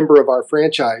become a member of our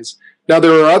franchise. Now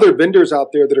there are other vendors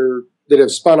out there that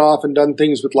have spun off and done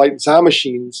things with light and sound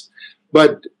machines.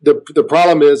 But the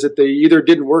problem is that they either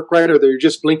didn't work right or they're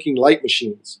just blinking light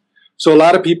machines. So a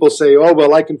lot of people say, oh,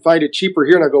 well, I can find it cheaper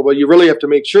here. And I go, well, you really have to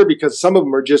make sure because some of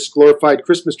them are just glorified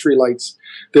Christmas tree lights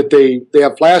that they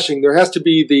have flashing. There has to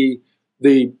be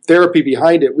the therapy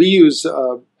behind it. We use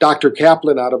Dr.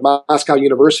 Kaplan out of Moscow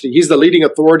University. He's the leading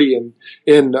authority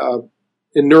in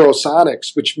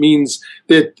neurosonics, which means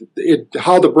that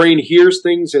how the brain hears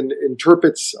things and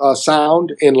interprets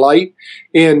sound and light.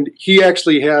 And he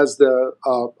actually has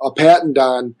a patent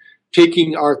on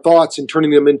taking our thoughts and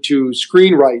turning them into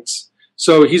screen writes.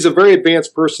 So he's a very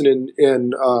advanced person in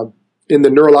the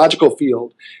neurological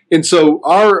field. And so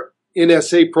our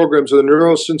NSA programs, or the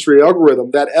neurosensory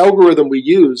algorithm, that algorithm we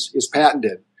use is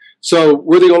patented. So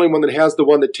we're the only one that has the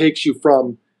one that takes you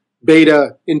from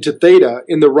beta into theta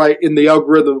in the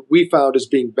algorithm we found as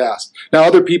being best. Now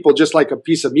other people, just like a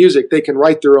piece of music, they can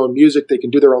write their own music, they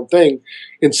can do their own thing.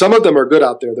 And some of them are good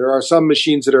out there. There are some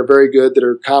machines that are very good, that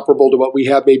are comparable to what we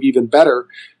have, maybe even better.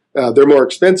 They're more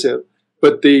expensive.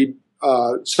 But the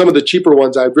some of the cheaper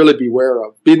ones I'd really beware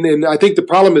of. And I think the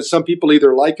problem is some people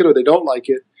either like it or they don't like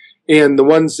it. And the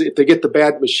ones, if they get the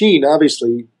bad machine,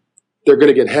 obviously they're going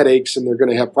to get headaches and they're going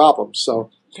to have problems.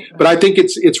 So, but I think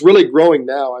it's really growing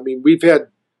now. I mean, we have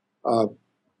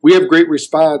great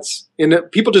response, and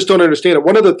people just don't understand it.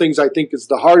 One of the things I think is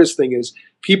the hardest thing is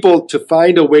people to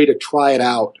find a way to try it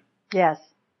out. Yes.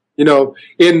 You know,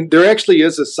 and there actually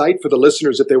is a site for the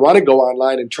listeners. If they want to go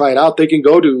online and try it out, they can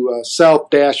go to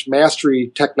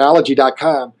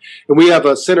self-masterytechnology.com, and we have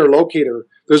a center locator.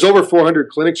 There's over 400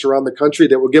 clinics around the country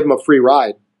that will give them a free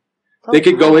ride. Oh, they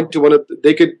could go into one of,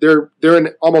 they're in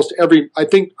almost every, I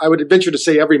think I would venture to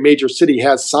say every major city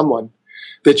has someone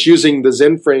that's using the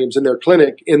Zen frames in their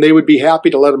clinic, and they would be happy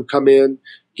to let them come in,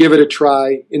 give it a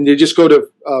try, and they just go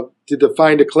to the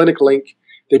find a clinic link.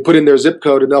 They put in their zip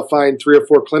code, and they'll find 3 or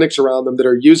 4 clinics around them that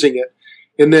are using it.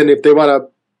 And then if they want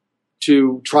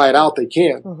to try it out, they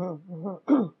can. Mm-hmm,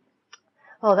 mm-hmm.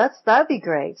 Oh, that'd be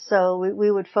great. So we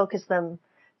would focus them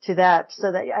to that,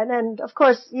 so that, and then of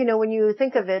course, you know, when you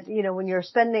think of it, you know, when you're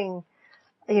spending,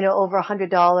 you know, over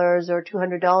 $100 or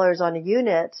 $200 on a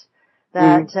unit,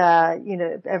 that, you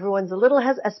know, everyone's a little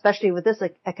especially with this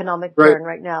economic burn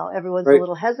right now, everyone's a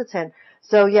little hesitant.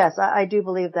 So yes, I do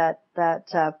believe that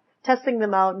testing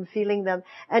them out and feeling them.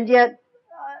 And yet,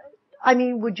 I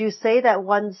mean, would you say that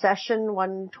one session,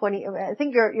 120, I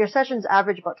think your sessions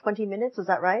average about 20 minutes. Is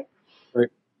that right?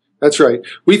 Right. That's right.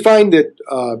 We find that,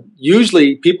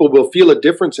 usually people will feel a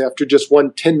difference after just one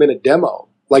 10-minute demo,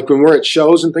 like when we're at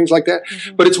shows and things like that.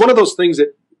 Mm-hmm. But it's one of those things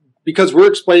that, because we're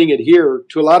explaining it here,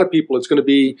 to a lot of people, it's going to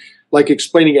be like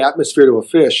explaining atmosphere to a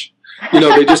fish. You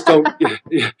know, they just don't,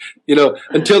 you know,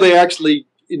 until they actually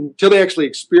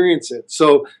experience it.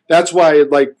 So that's why,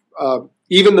 like,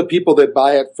 even the people that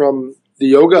buy it from the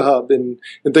Yoga Hub and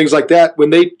things like that,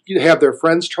 when they have their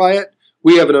friends try it,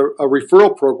 we have a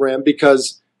referral program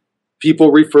because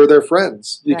people refer their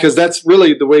friends, because that's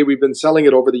really the way we've been selling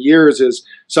it over the years. Is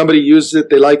somebody uses it,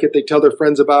 they like it, they tell their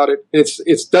friends about it. It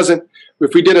doesn't,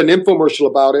 if we did an infomercial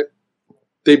about it,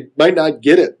 they might not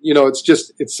get it. You know, it's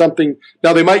something.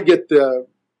 Now they might get the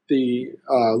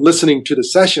listening to the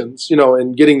sessions, you know,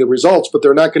 and getting the results, but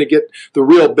they're not going to get the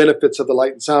real benefits of the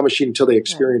light and sound machine until they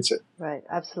experience it. Right.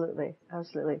 Absolutely.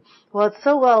 Absolutely. Well, it's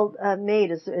so well made.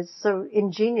 It's so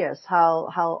ingenious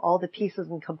how all the pieces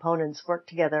and components work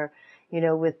together, you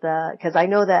know, with, cause I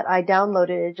know that I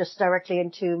downloaded it just directly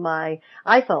into my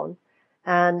iPhone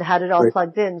and had it all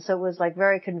plugged in. So it was like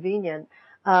very convenient.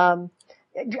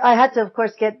 I had to, of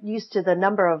course, get used to the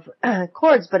number of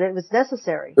chords, but it was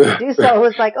necessary to do so. It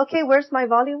was like, okay, where's my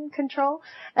volume control?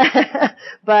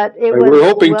 But it was. We're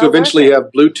hoping to eventually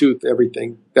have Bluetooth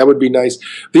everything. That would be nice.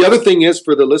 The other thing is,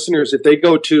 for the listeners, if they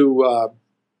go to,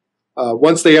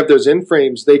 once they have their Zen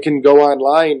frames, they can go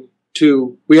online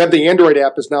we have the Android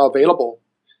app is now available.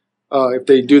 If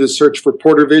they do the search for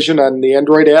Porter Vision on the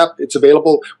Android app, it's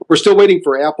available. We're still waiting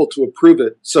for Apple to approve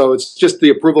it. So it's just the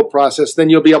approval process. Then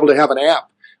you'll be able to have an app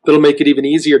that'll make it even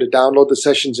easier to download the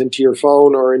sessions into your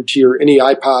phone or into any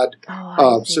iPod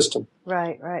system.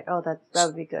 Right. Oh, that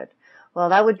would be good. Well,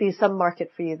 that would be some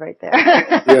market for you right there.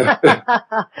 Yeah.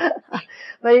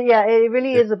 But yeah, it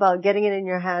really is about getting it in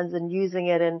your hands and using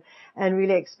it and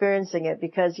really experiencing it,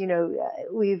 because, you know,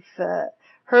 we've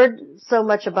heard so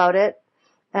much about it.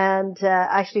 And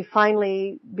actually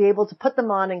finally be able to put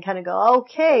them on and kind of go,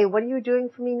 okay, what are you doing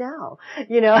for me now?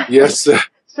 You know? Yes.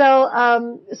 So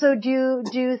do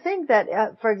you think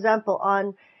that, for example,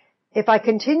 if I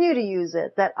continue to use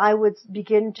it, that I would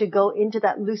begin to go into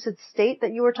that lucid state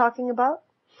that you were talking about?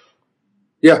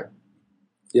 Yeah.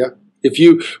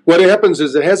 What happens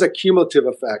is it has a cumulative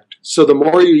effect. So the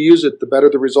more you use it, the better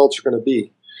the results are going to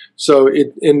be. So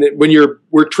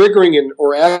we're triggering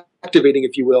or activating,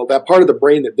 if you will, that part of the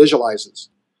brain that visualizes.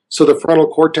 So the frontal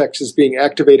cortex is being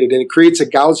activated, and it creates a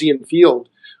Gaussian field,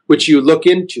 which you look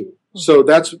into. So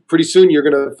that's pretty soon you're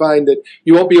going to find that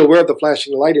you won't be aware of the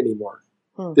flashing light anymore.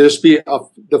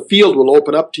 The field will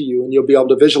open up to you, and you'll be able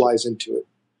to visualize into it.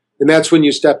 And that's when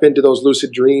you step into those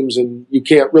lucid dreams, and you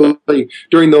can't really,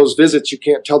 during those visits, you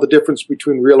can't tell the difference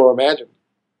between real or imagined.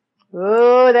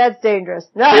 Oh, that's dangerous.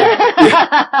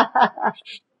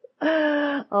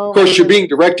 Of course, you're being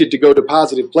directed to go to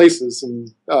positive places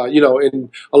and, and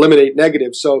eliminate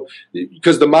negative. So,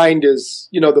 because the mind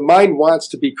wants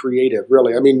to be creative,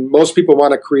 really. I mean, most people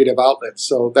want a creative outlet.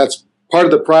 So that's part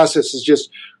of the process, is just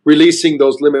releasing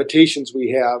those limitations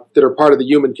we have that are part of the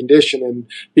human condition and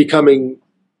becoming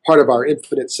part of our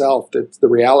infinite self. That's the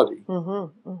reality.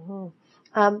 So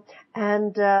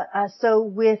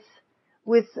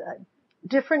with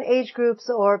different age groups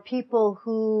or people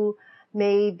who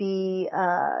may be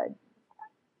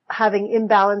having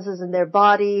imbalances in their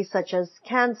body, such as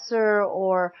cancer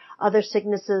or other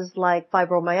sicknesses like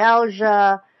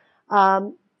fibromyalgia.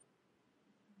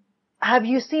 Have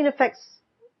you seen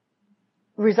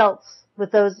results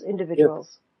with those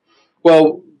individuals? Yeah.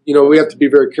 Well, we have to be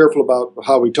very careful about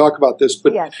how we talk about this,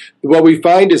 but yes. What we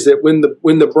find is that when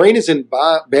the brain is in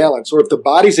balance, or if the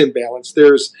body's in balance,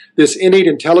 there's this innate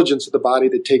intelligence of the body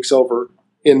that takes over.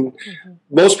 And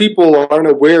most people aren't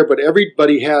aware, but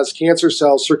everybody has cancer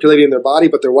cells circulating in their body,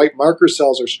 but their white marker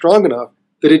cells are strong enough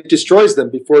that it destroys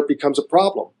them before it becomes a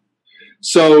problem.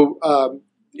 So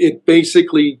it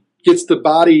basically gets the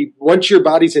body, once your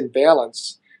body's in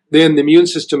balance, then the immune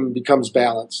system becomes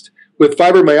balanced. With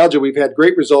fibromyalgia, we've had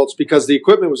great results because the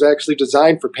equipment was actually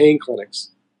designed for pain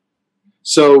clinics.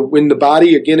 So when the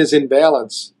body, again, is in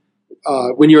balance,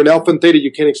 when you're in alpha and theta,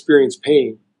 you can't experience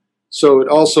pain. So it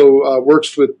also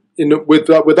works with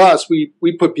us.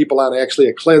 We put people on actually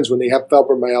a cleanse when they have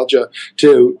fibromyalgia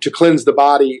to cleanse the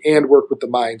body and work with the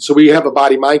mind. So we have a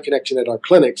body-mind connection at our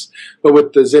clinics. But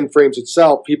with the Zen Frames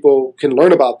itself, people can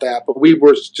learn about that. But we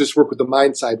just work with the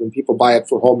mind side when people buy it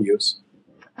for home use.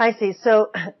 I see. So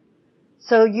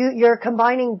you're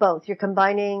combining both. You're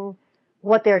combining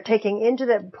what they're taking into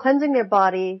cleansing their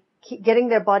body, getting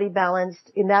their body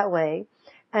balanced in that way,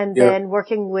 and then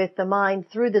working with the mind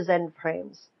through the Zen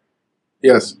Frames.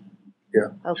 Yes. Yeah.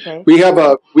 Okay. We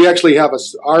actually have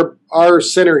our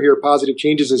center here, Positive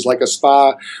Changes, is like a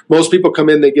spa. Most people come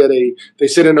in, they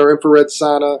sit in our infrared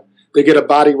sauna, they get a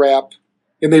body wrap,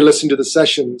 and they listen to the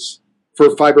sessions for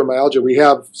fibromyalgia. We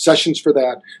have sessions for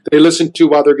that. They listen to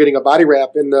while they're getting a body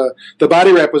wrap, and the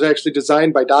body wrap was actually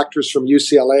designed by doctors from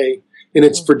UCLA, and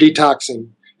it's for detoxing.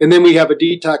 And then we have a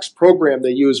detox program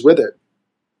they use with it.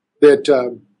 That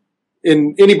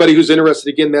and anybody who's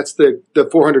interested, again, that's the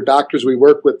 400 doctors we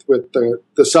work with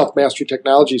the self-mastery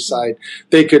technology side.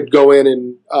 They could go in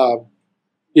and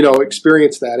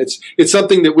experience that. It's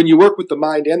something that when you work with the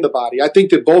mind and the body, I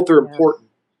think that both are important.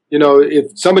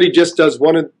 If somebody just does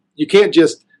you can't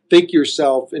just think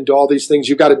yourself into all these things.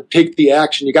 You've got to take the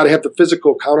action. You got to have the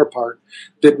physical counterpart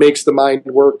that makes the mind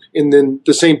work. And then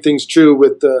the same thing's true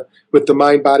with the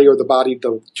mind body, or the body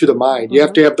to the mind. You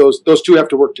have to have those two have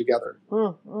to work together.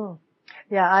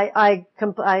 Yeah,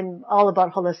 I'm all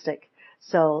about holistic.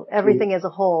 So everything as a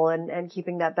whole and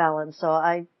keeping that balance. So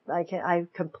I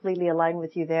completely align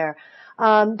with you there.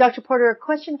 Dr. Porter, a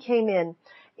question came in.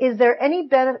 Is there any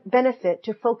benefit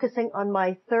to focusing on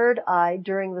my third eye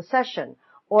during the session,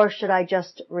 or should I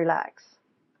just relax?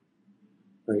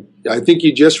 Right. I think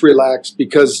you just relax,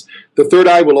 because the third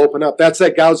eye will open up. That's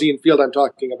that Gaussian field I'm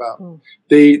talking about.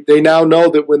 They now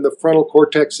know that when the frontal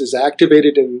cortex is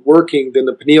activated and working, then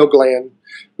the pineal gland,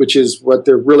 which is what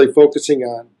they're really focusing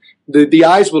on, the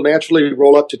eyes will naturally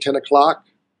roll up to 10 o'clock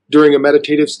during a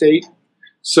meditative state.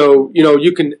 So,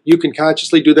 you can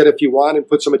consciously do that if you want and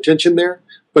put some attention there,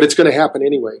 but it's going to happen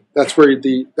anyway. That's where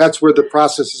the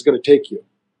process is going to take you.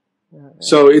 Right.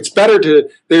 So it's better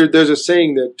there's a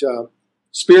saying that,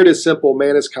 spirit is simple,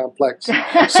 man is complex.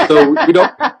 So we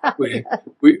don't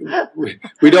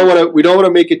want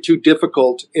to make it too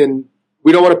difficult, and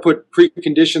we don't want to put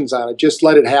preconditions on it. Just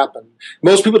let it happen.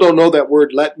 Most people don't know that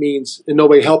word "let" means in no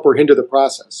way help or hinder the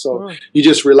process. So you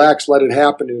just relax, let it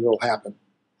happen, and it'll happen.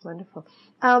 Wonderful.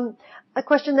 A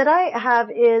question that I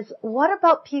have is, what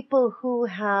about people who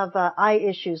have eye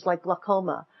issues like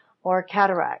glaucoma or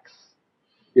cataracts?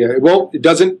 Yeah, well, it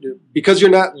doesn't, because you're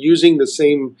not using the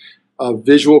same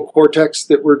visual cortex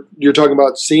that you're talking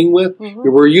about seeing with.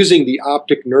 We're using the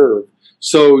optic nerve.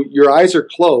 So your eyes are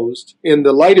closed, and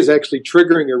the light is actually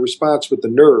triggering a response with the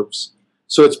nerves.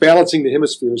 So it's balancing the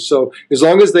hemispheres. So as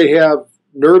long as they have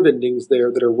nerve endings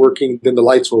there that are working, then the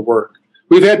lights will work.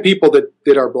 We've had people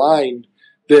that are blind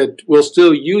that will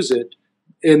still use it,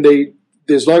 and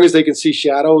as long as they can see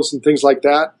shadows and things like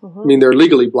that, I mean, they're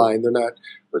legally blind. They're not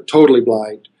totally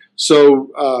blind. So,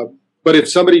 but if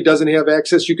somebody doesn't have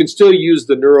access, you can still use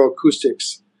the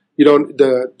neuroacoustics.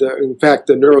 In fact,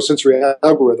 the neurosensory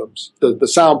algorithms, the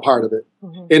sound part of it.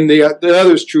 And the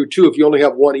other is true too. If you only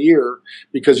have one ear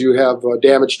because you have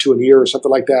damage to an ear or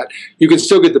something like that, you can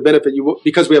still get the benefit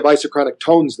because we have isochronic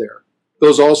tones there.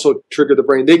 Those also trigger the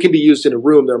brain. They can be used in a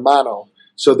room. They're mono,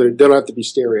 so they don't have to be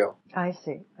stereo. I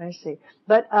see.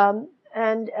 But,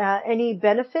 any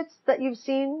benefits that you've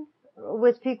seen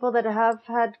with people that have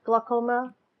had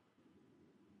glaucoma?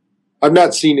 I've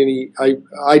not seen any.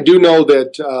 I do know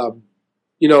that,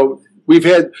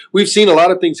 we've seen a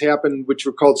lot of things happen which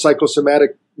were called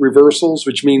psychosomatic reversals,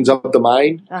 which means of the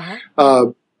mind.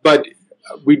 But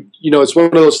it's one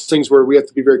of those things where we have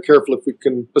to be very careful if we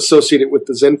can associate it with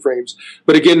the Zen frames.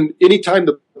 But again, anytime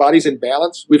the body's in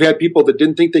balance, we've had people that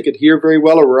didn't think they could hear very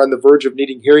well or were on the verge of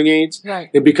needing hearing aids. Right.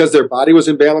 And because their body was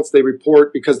in balance, they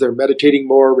report because they're meditating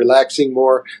more, relaxing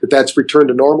more, that's returned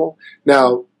to normal.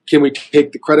 Now, can we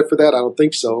take the credit for that? I don't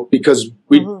think so, because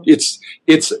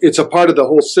it's a part of the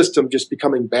whole system just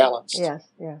becoming balanced. Yes.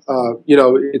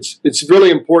 It's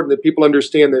really important that people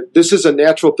understand that this is a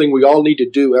natural thing we all need to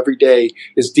do every day,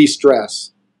 is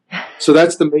de-stress. So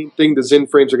that's the main thing the Zen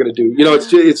frames are going to do.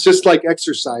 It's just like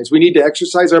exercise. We need to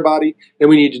exercise our body and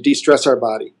we need to de-stress our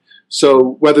body.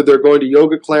 So whether they're going to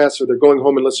yoga class or they're going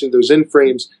home and listening to those Zen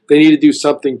frames, they need to do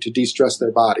something to de-stress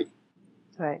their body.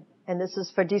 Right. And this is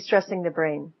for de-stressing the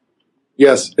brain.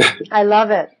 Yes. I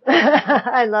love it.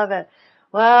 I love it.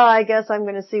 Well, I guess I'm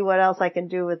going to see what else I can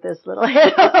do with this little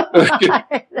head of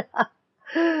mine.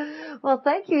 Well,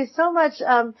 thank you so much,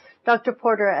 Dr.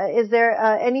 Porter. Is there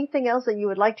anything else that you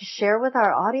would like to share with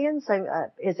our audience?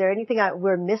 Is there anything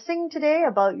we're missing today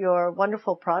about your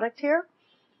wonderful product here?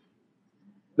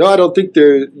 No, I don't think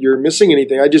you're missing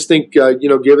anything. I just think, give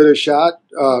it a shot.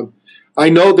 I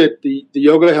know that the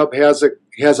Yoga Hub has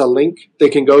a link they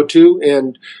can go to,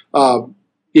 and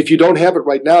if you don't have it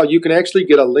right now, you can actually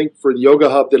get a link for the Yoga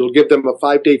Hub that'll give them a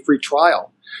 5-day free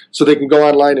trial, so they can go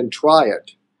online and try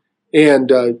it.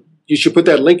 And you should put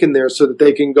that link in there so that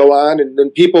they can go on, and then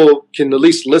people can at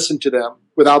least listen to them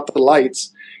without the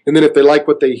lights. And then if they like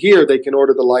what they hear, they can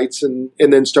order the lights and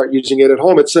then start using it at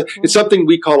home. It's something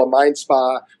we call a mind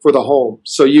spa for the home.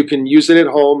 So you can use it at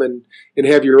home and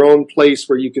have your own place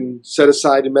where you can set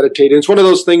aside and meditate. And it's one of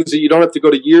those things that you don't have to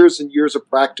go to years and years of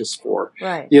practice for.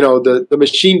 Right. The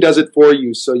machine does it for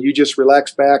you. So you just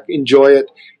relax back, enjoy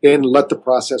it, and let the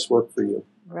process work for you.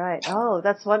 Right. Oh,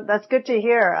 that's good to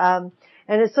hear. And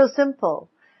it's so simple.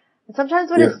 And sometimes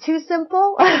when it's too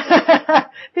simple,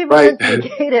 people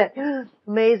instigate it.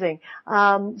 Amazing.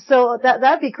 So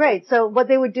that'd be great. So what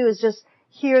they would do is just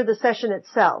hear the session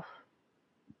itself.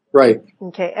 Right.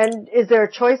 Okay. And is there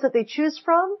a choice that they choose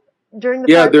from during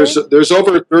the there's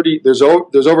over 30 there's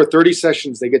over 30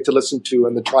 sessions they get to listen to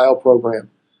in the trial program.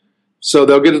 So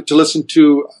they'll get to listen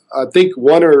to I think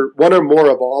one or more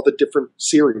of all the different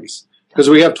series, because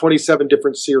we have 27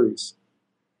 different series.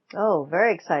 Oh,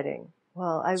 very exciting.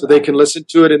 Well, so they can listen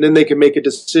to it and then they can make a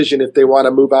decision if they want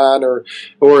to move on or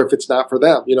if it's not for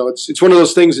them. It's one of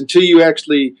those things, until you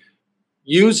actually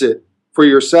use it for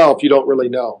yourself, you don't really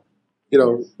know.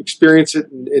 Experience it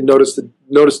and notice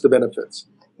the benefits.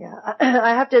 Yeah,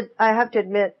 I have to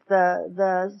admit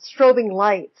the strobing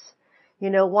lights.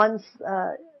 Once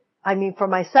for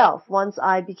myself, once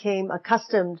I became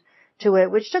accustomed to it,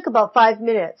 which took about 5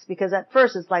 minutes, because at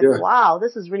first it's like, wow,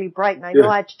 this is really bright, and I know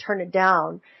I had to turn it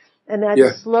down, and then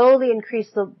I slowly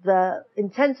increased the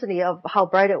intensity of how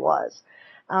bright it was.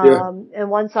 And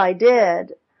once I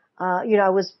did, I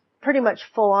was pretty much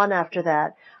full on after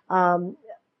that.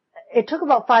 It took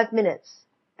about 5 minutes,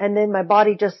 and then my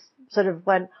body just sort of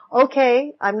went,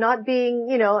 okay, I'm not being,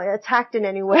 attacked in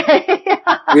any way.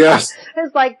 Yes.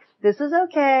 It's like, this is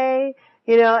okay,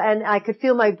 and I could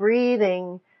feel my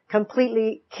breathing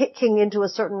completely kicking into a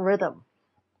certain rhythm.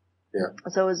 Yeah.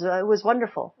 So it was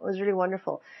wonderful. It was really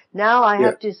wonderful. Now I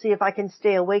have to see if I can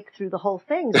stay awake through the whole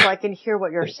thing so I can hear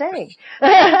what you're saying.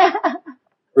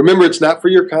 Remember, it's not for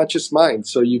your conscious mind,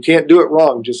 so you can't do it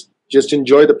wrong. Just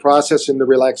enjoy the process and the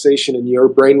relaxation, and your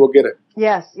brain will get it.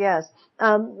 Yes.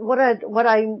 What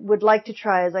I would like to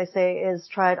try, as I say, is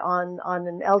try it on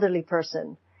an elderly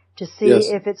person to see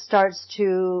if it starts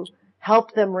to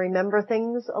help them remember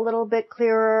things a little bit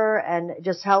clearer, and it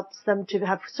just helps them to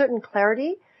have certain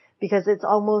clarity, because it's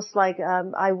almost like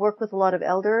I work with a lot of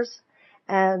elders,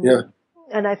 and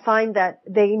I find that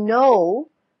they know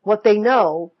what they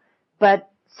know, but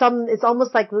it's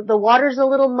almost like the water's a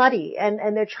little muddy,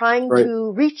 and they're trying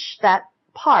to reach that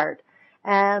part,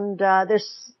 and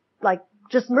there's like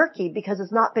just murky because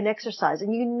it's not been exercised,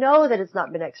 and that it's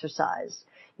not been exercised.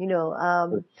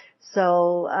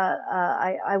 So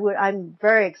I'm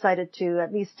very excited to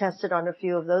at least test it on a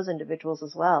few of those individuals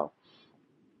as well.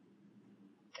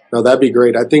 No, that'd be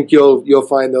great. I think you'll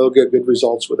find they'll get good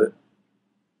results with it.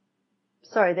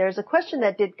 Sorry, there's a question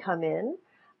that did come in.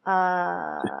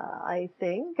 I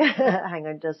think. Hang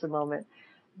on just a moment.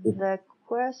 The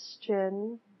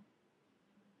question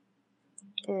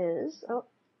is,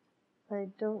 I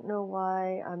don't know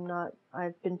why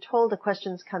I've been told the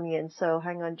question's coming in, so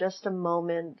hang on just a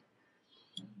moment.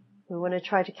 We want to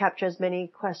try to capture as many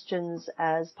questions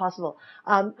as possible.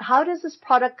 How does this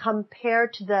product compare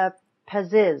to the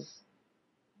Paziz?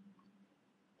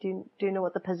 Do you know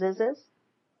what the Paziz is?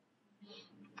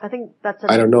 I think that's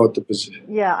I don't know what the position.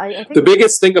 Yeah, I think the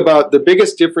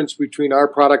biggest difference between our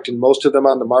product and most of them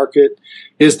on the market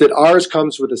is that ours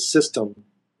comes with a system,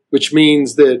 which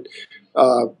means that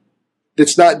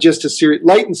it's not just a series.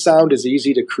 Light and sound is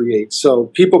easy to create, so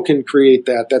people can create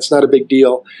that. That's not a big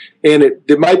deal, and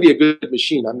it might be a good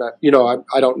machine. I'm not,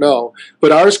 I don't know,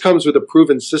 but ours comes with a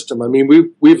proven system. I mean,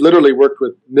 we've literally worked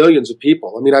with millions of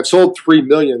people. I mean, I've sold 3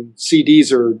 million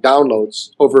CDs or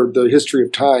downloads over the history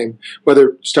of time,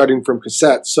 whether starting from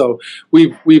cassettes. So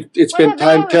it's been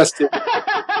time tested.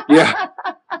 Yeah.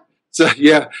 So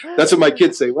yeah, that's what my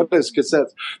kids say. What is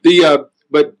cassettes?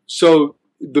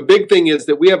 The big thing is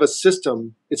that we have a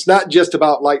system. It's not just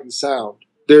about light and sound.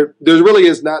 There really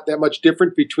is not that much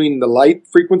different between the light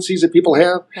frequencies that people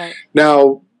have. Right.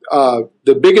 Now,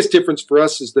 the biggest difference for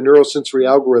us is the neurosensory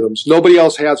algorithms. Nobody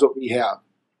else has what we have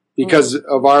because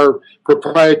of our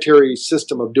proprietary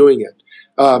system of doing it.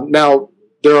 Now,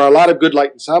 there are a lot of good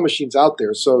light and sound machines out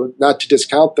there, so not to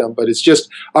discount them, but it's just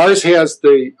ours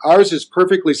is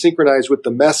perfectly synchronized with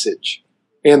the message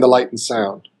and the light and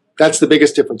sound. That's the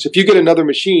biggest difference. If you get another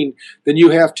machine, then you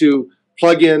have to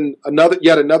plug in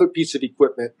yet another piece of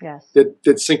equipment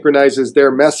that synchronizes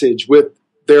their message with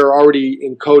their already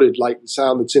encoded light and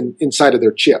sound that's inside of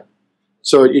their chip.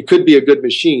 So it could be a good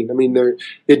machine. I mean,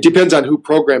 it depends on who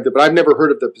programmed it, but I've never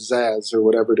heard of the Pizzazz or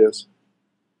whatever it is.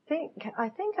 I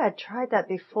think I tried that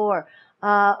before.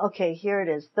 Okay, here it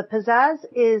is. The Pizzazz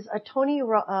is a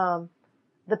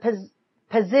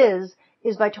Pizziz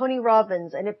is by Tony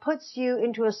Robbins, and it puts you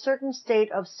into a certain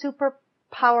state of super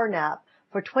power nap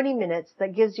for 20 minutes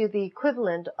that gives you the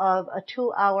equivalent of a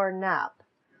 2-hour nap.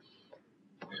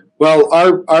 Well,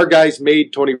 our guys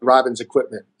made Tony Robbins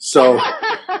equipment, so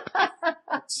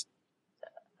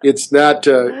it's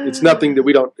nothing that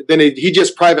we don't. Then he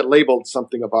just private labeled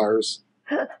something of ours.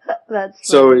 That's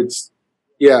so it's.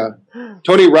 Yeah,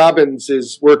 Tony Robbins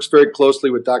works very closely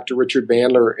with Dr. Richard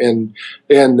Bandler and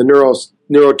the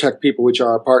neurotech people, which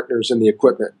are our partners in the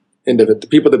equipment end of it. The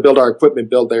people that build our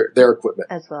equipment build their equipment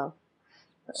as well.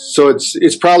 So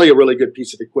it's probably a really good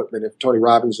piece of equipment if Tony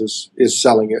Robbins is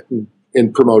selling it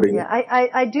and promoting it. Yeah,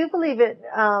 I do believe it.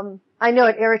 I know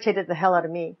it irritated the hell out of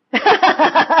me.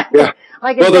 Yeah.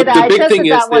 The big thing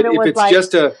is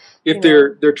that if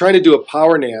they're trying to do a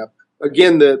power nap,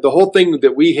 again, the whole thing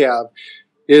that we have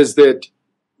is that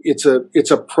it's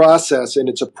a process and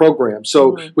it's a program.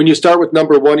 So when you start with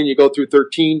number 1 and you go through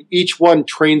 13, each one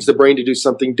trains the brain to do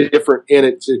something different, and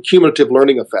it's a cumulative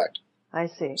learning effect. I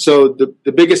see. So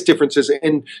the biggest difference is,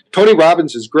 and Tony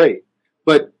Robbins is great,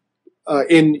 but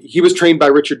and he was trained by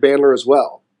Richard Bandler as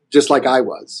well, just like I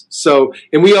was. So,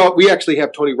 and we actually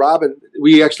have Tony Robbins.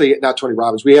 Not Tony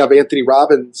Robbins. We have Anthony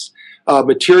Robbins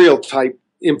material type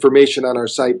information on our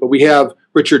site, but we have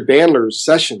Richard Bandler's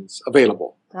sessions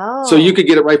available. Oh. So you could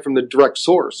get it right from the direct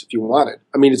source if you wanted.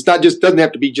 I mean, doesn't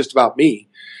have to be just about me.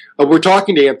 We're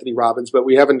talking to Anthony Robbins, but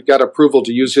we haven't got approval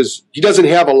to use he doesn't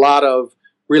have a lot of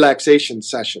relaxation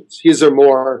sessions. His are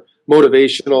more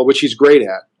motivational, which he's great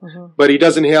at, but he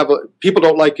doesn't have people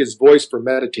don't like his voice for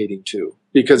meditating too,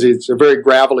 because it's a very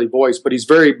gravelly voice, but he's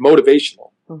very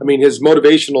motivational. I mean, his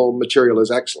motivational material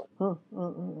is excellent.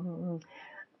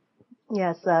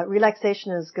 Yes,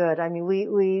 relaxation is good. I mean,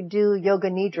 we do yoga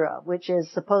nidra, which is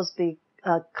supposed to be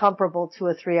comparable to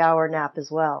a 3-hour nap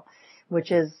as well, which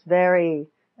is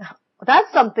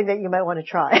that's something that you might want to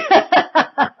try.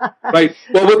 Right.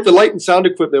 Well, with the light and sound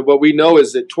equipment, what we know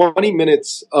is that 20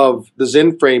 minutes of the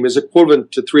Zen frame is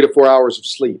equivalent to 3 to 4 hours of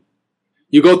sleep.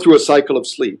 You go through a cycle of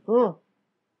sleep.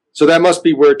 So that must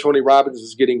be where Tony Robbins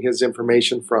is getting his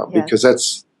information from, because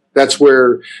that's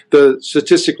where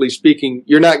statistically speaking,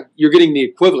 you're getting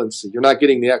the equivalency. You're not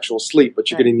getting the actual sleep,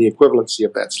 but you're getting the equivalency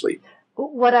of that sleep.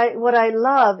 What I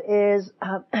love is,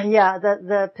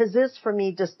 the Pizziz for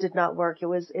me just did not work. It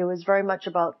was very much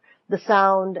about the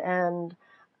sound and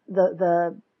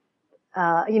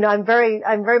I'm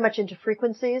very much into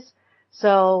frequencies.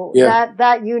 So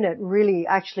that unit really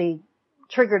actually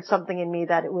triggered something in me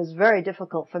that it was very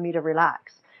difficult for me to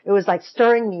relax. It was like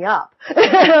stirring me up.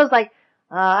 I was like,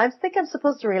 I think I'm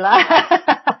supposed to relax.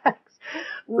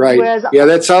 Right.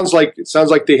 That sounds like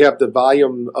they have the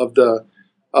volume of the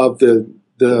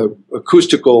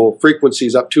acoustical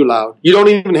frequencies up too loud. You don't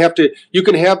even have to, you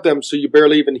can have them so you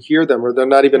barely even hear them, or they're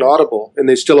not even audible, and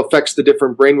they still affects the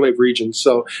different brainwave regions.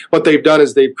 So what they've done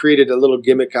is they've created a little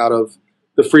gimmick out of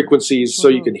the frequencies so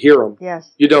you can hear them.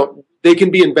 Yes. They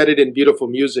can be embedded in beautiful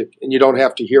music and you don't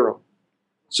have to hear them.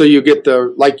 So you get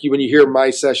when you hear my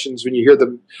sessions, when you hear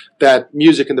that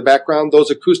music in the background,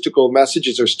 those acoustical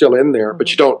messages are still in there, but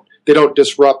they don't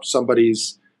disrupt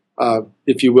somebody's,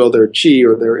 if you will, their chi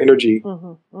or their energy.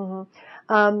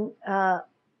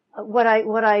 What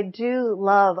I do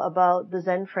love about the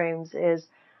Zen frames is,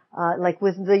 like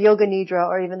with the Yoga Nidra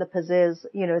or even the Paziz,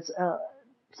 it's,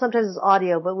 sometimes it's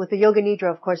audio, but with the Yoga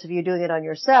Nidra, of course, if you're doing it on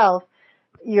yourself,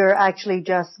 you're actually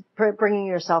just bringing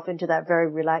yourself into that very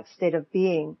relaxed state of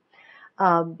being.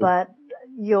 But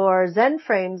your Zen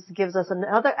frames gives us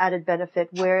another added benefit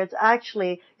where it's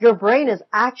actually, your brain is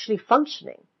actually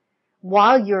functioning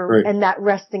while you're in that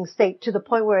resting state to the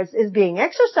point where it's being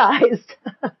exercised.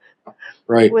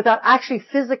 Right. Without actually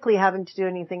physically having to do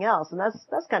anything else. And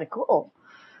that's kind of cool.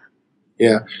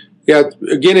 Yeah. Yeah.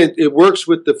 Again, it works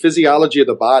with the physiology of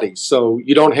the body. So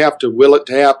you don't have to will it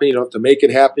to happen. You don't have to make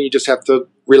it happen. You just have to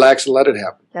relax and let it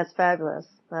happen. That's fabulous.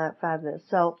 Fabulous.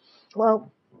 So,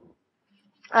 well,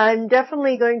 I'm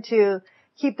definitely going to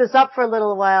keep this up for a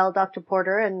little while, Dr.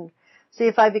 Porter, and see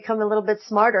if I become a little bit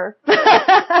smarter.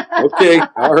 Okay.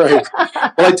 All right.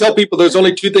 Well, I tell people there's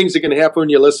only two things that can happen when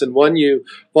you listen. One, you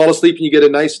fall asleep and you get a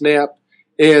nice nap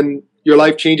and your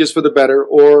life changes for the better,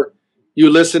 or you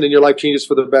listen and your life changes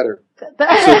for the better.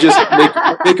 So just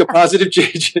make a positive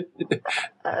change.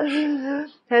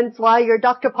 Hence why you're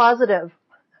Dr. Positive.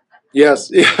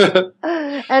 Yes. And,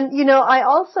 I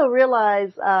also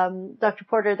realize, Dr.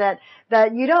 Porter,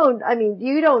 that you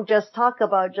don't just talk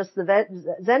about just the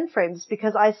Zen frames,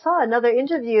 because I saw another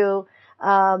interview,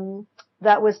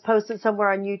 that was posted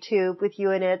somewhere on YouTube with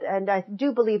you in it. And I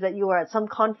do believe that you were at some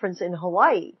conference in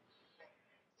Hawaii.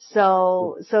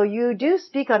 So you do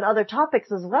speak on other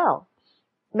topics as well.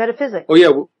 Metaphysics. Oh,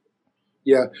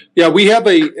 yeah. Yeah. We have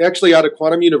actually out of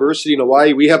Quantum University in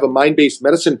Hawaii, we have a mind-based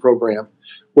medicine program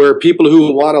where people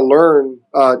who want to learn,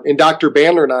 and Dr.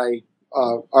 Bandler and I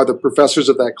are the professors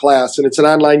of that class, and it's an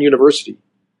online university.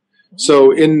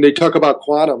 So they talk about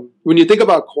quantum. When you think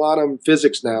about quantum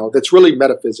physics now, that's really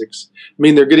metaphysics. I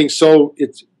mean, they're getting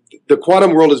the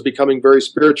quantum world is becoming very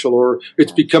spiritual, or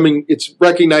it's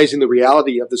recognizing the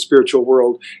reality of the spiritual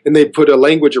world, and they put a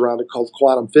language around it called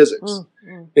quantum physics.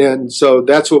 And so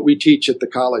that's what we teach at the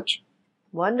college.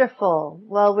 Wonderful.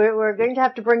 Well, we're going to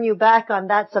have to bring you back on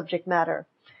that subject matter.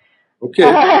 Okay.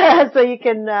 So you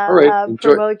can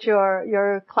promote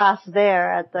your class there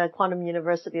at the Quantum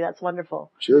University. That's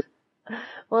wonderful. Sure.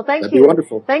 Well, thank That'd you. Be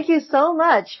wonderful. Thank you so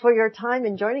much for your time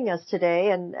in joining us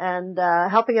today and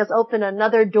helping us open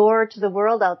another door to the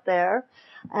world out there.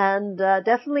 And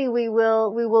definitely we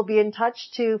will be in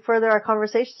touch to further our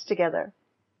conversations together.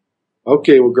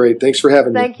 Okay, well, great. Thanks for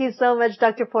having me. Thank you so much,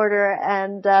 Dr. Porter,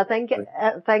 and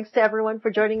thanks to everyone for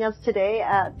joining us today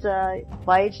at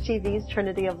YHTV's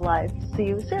Trinity of Life. See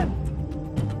you soon.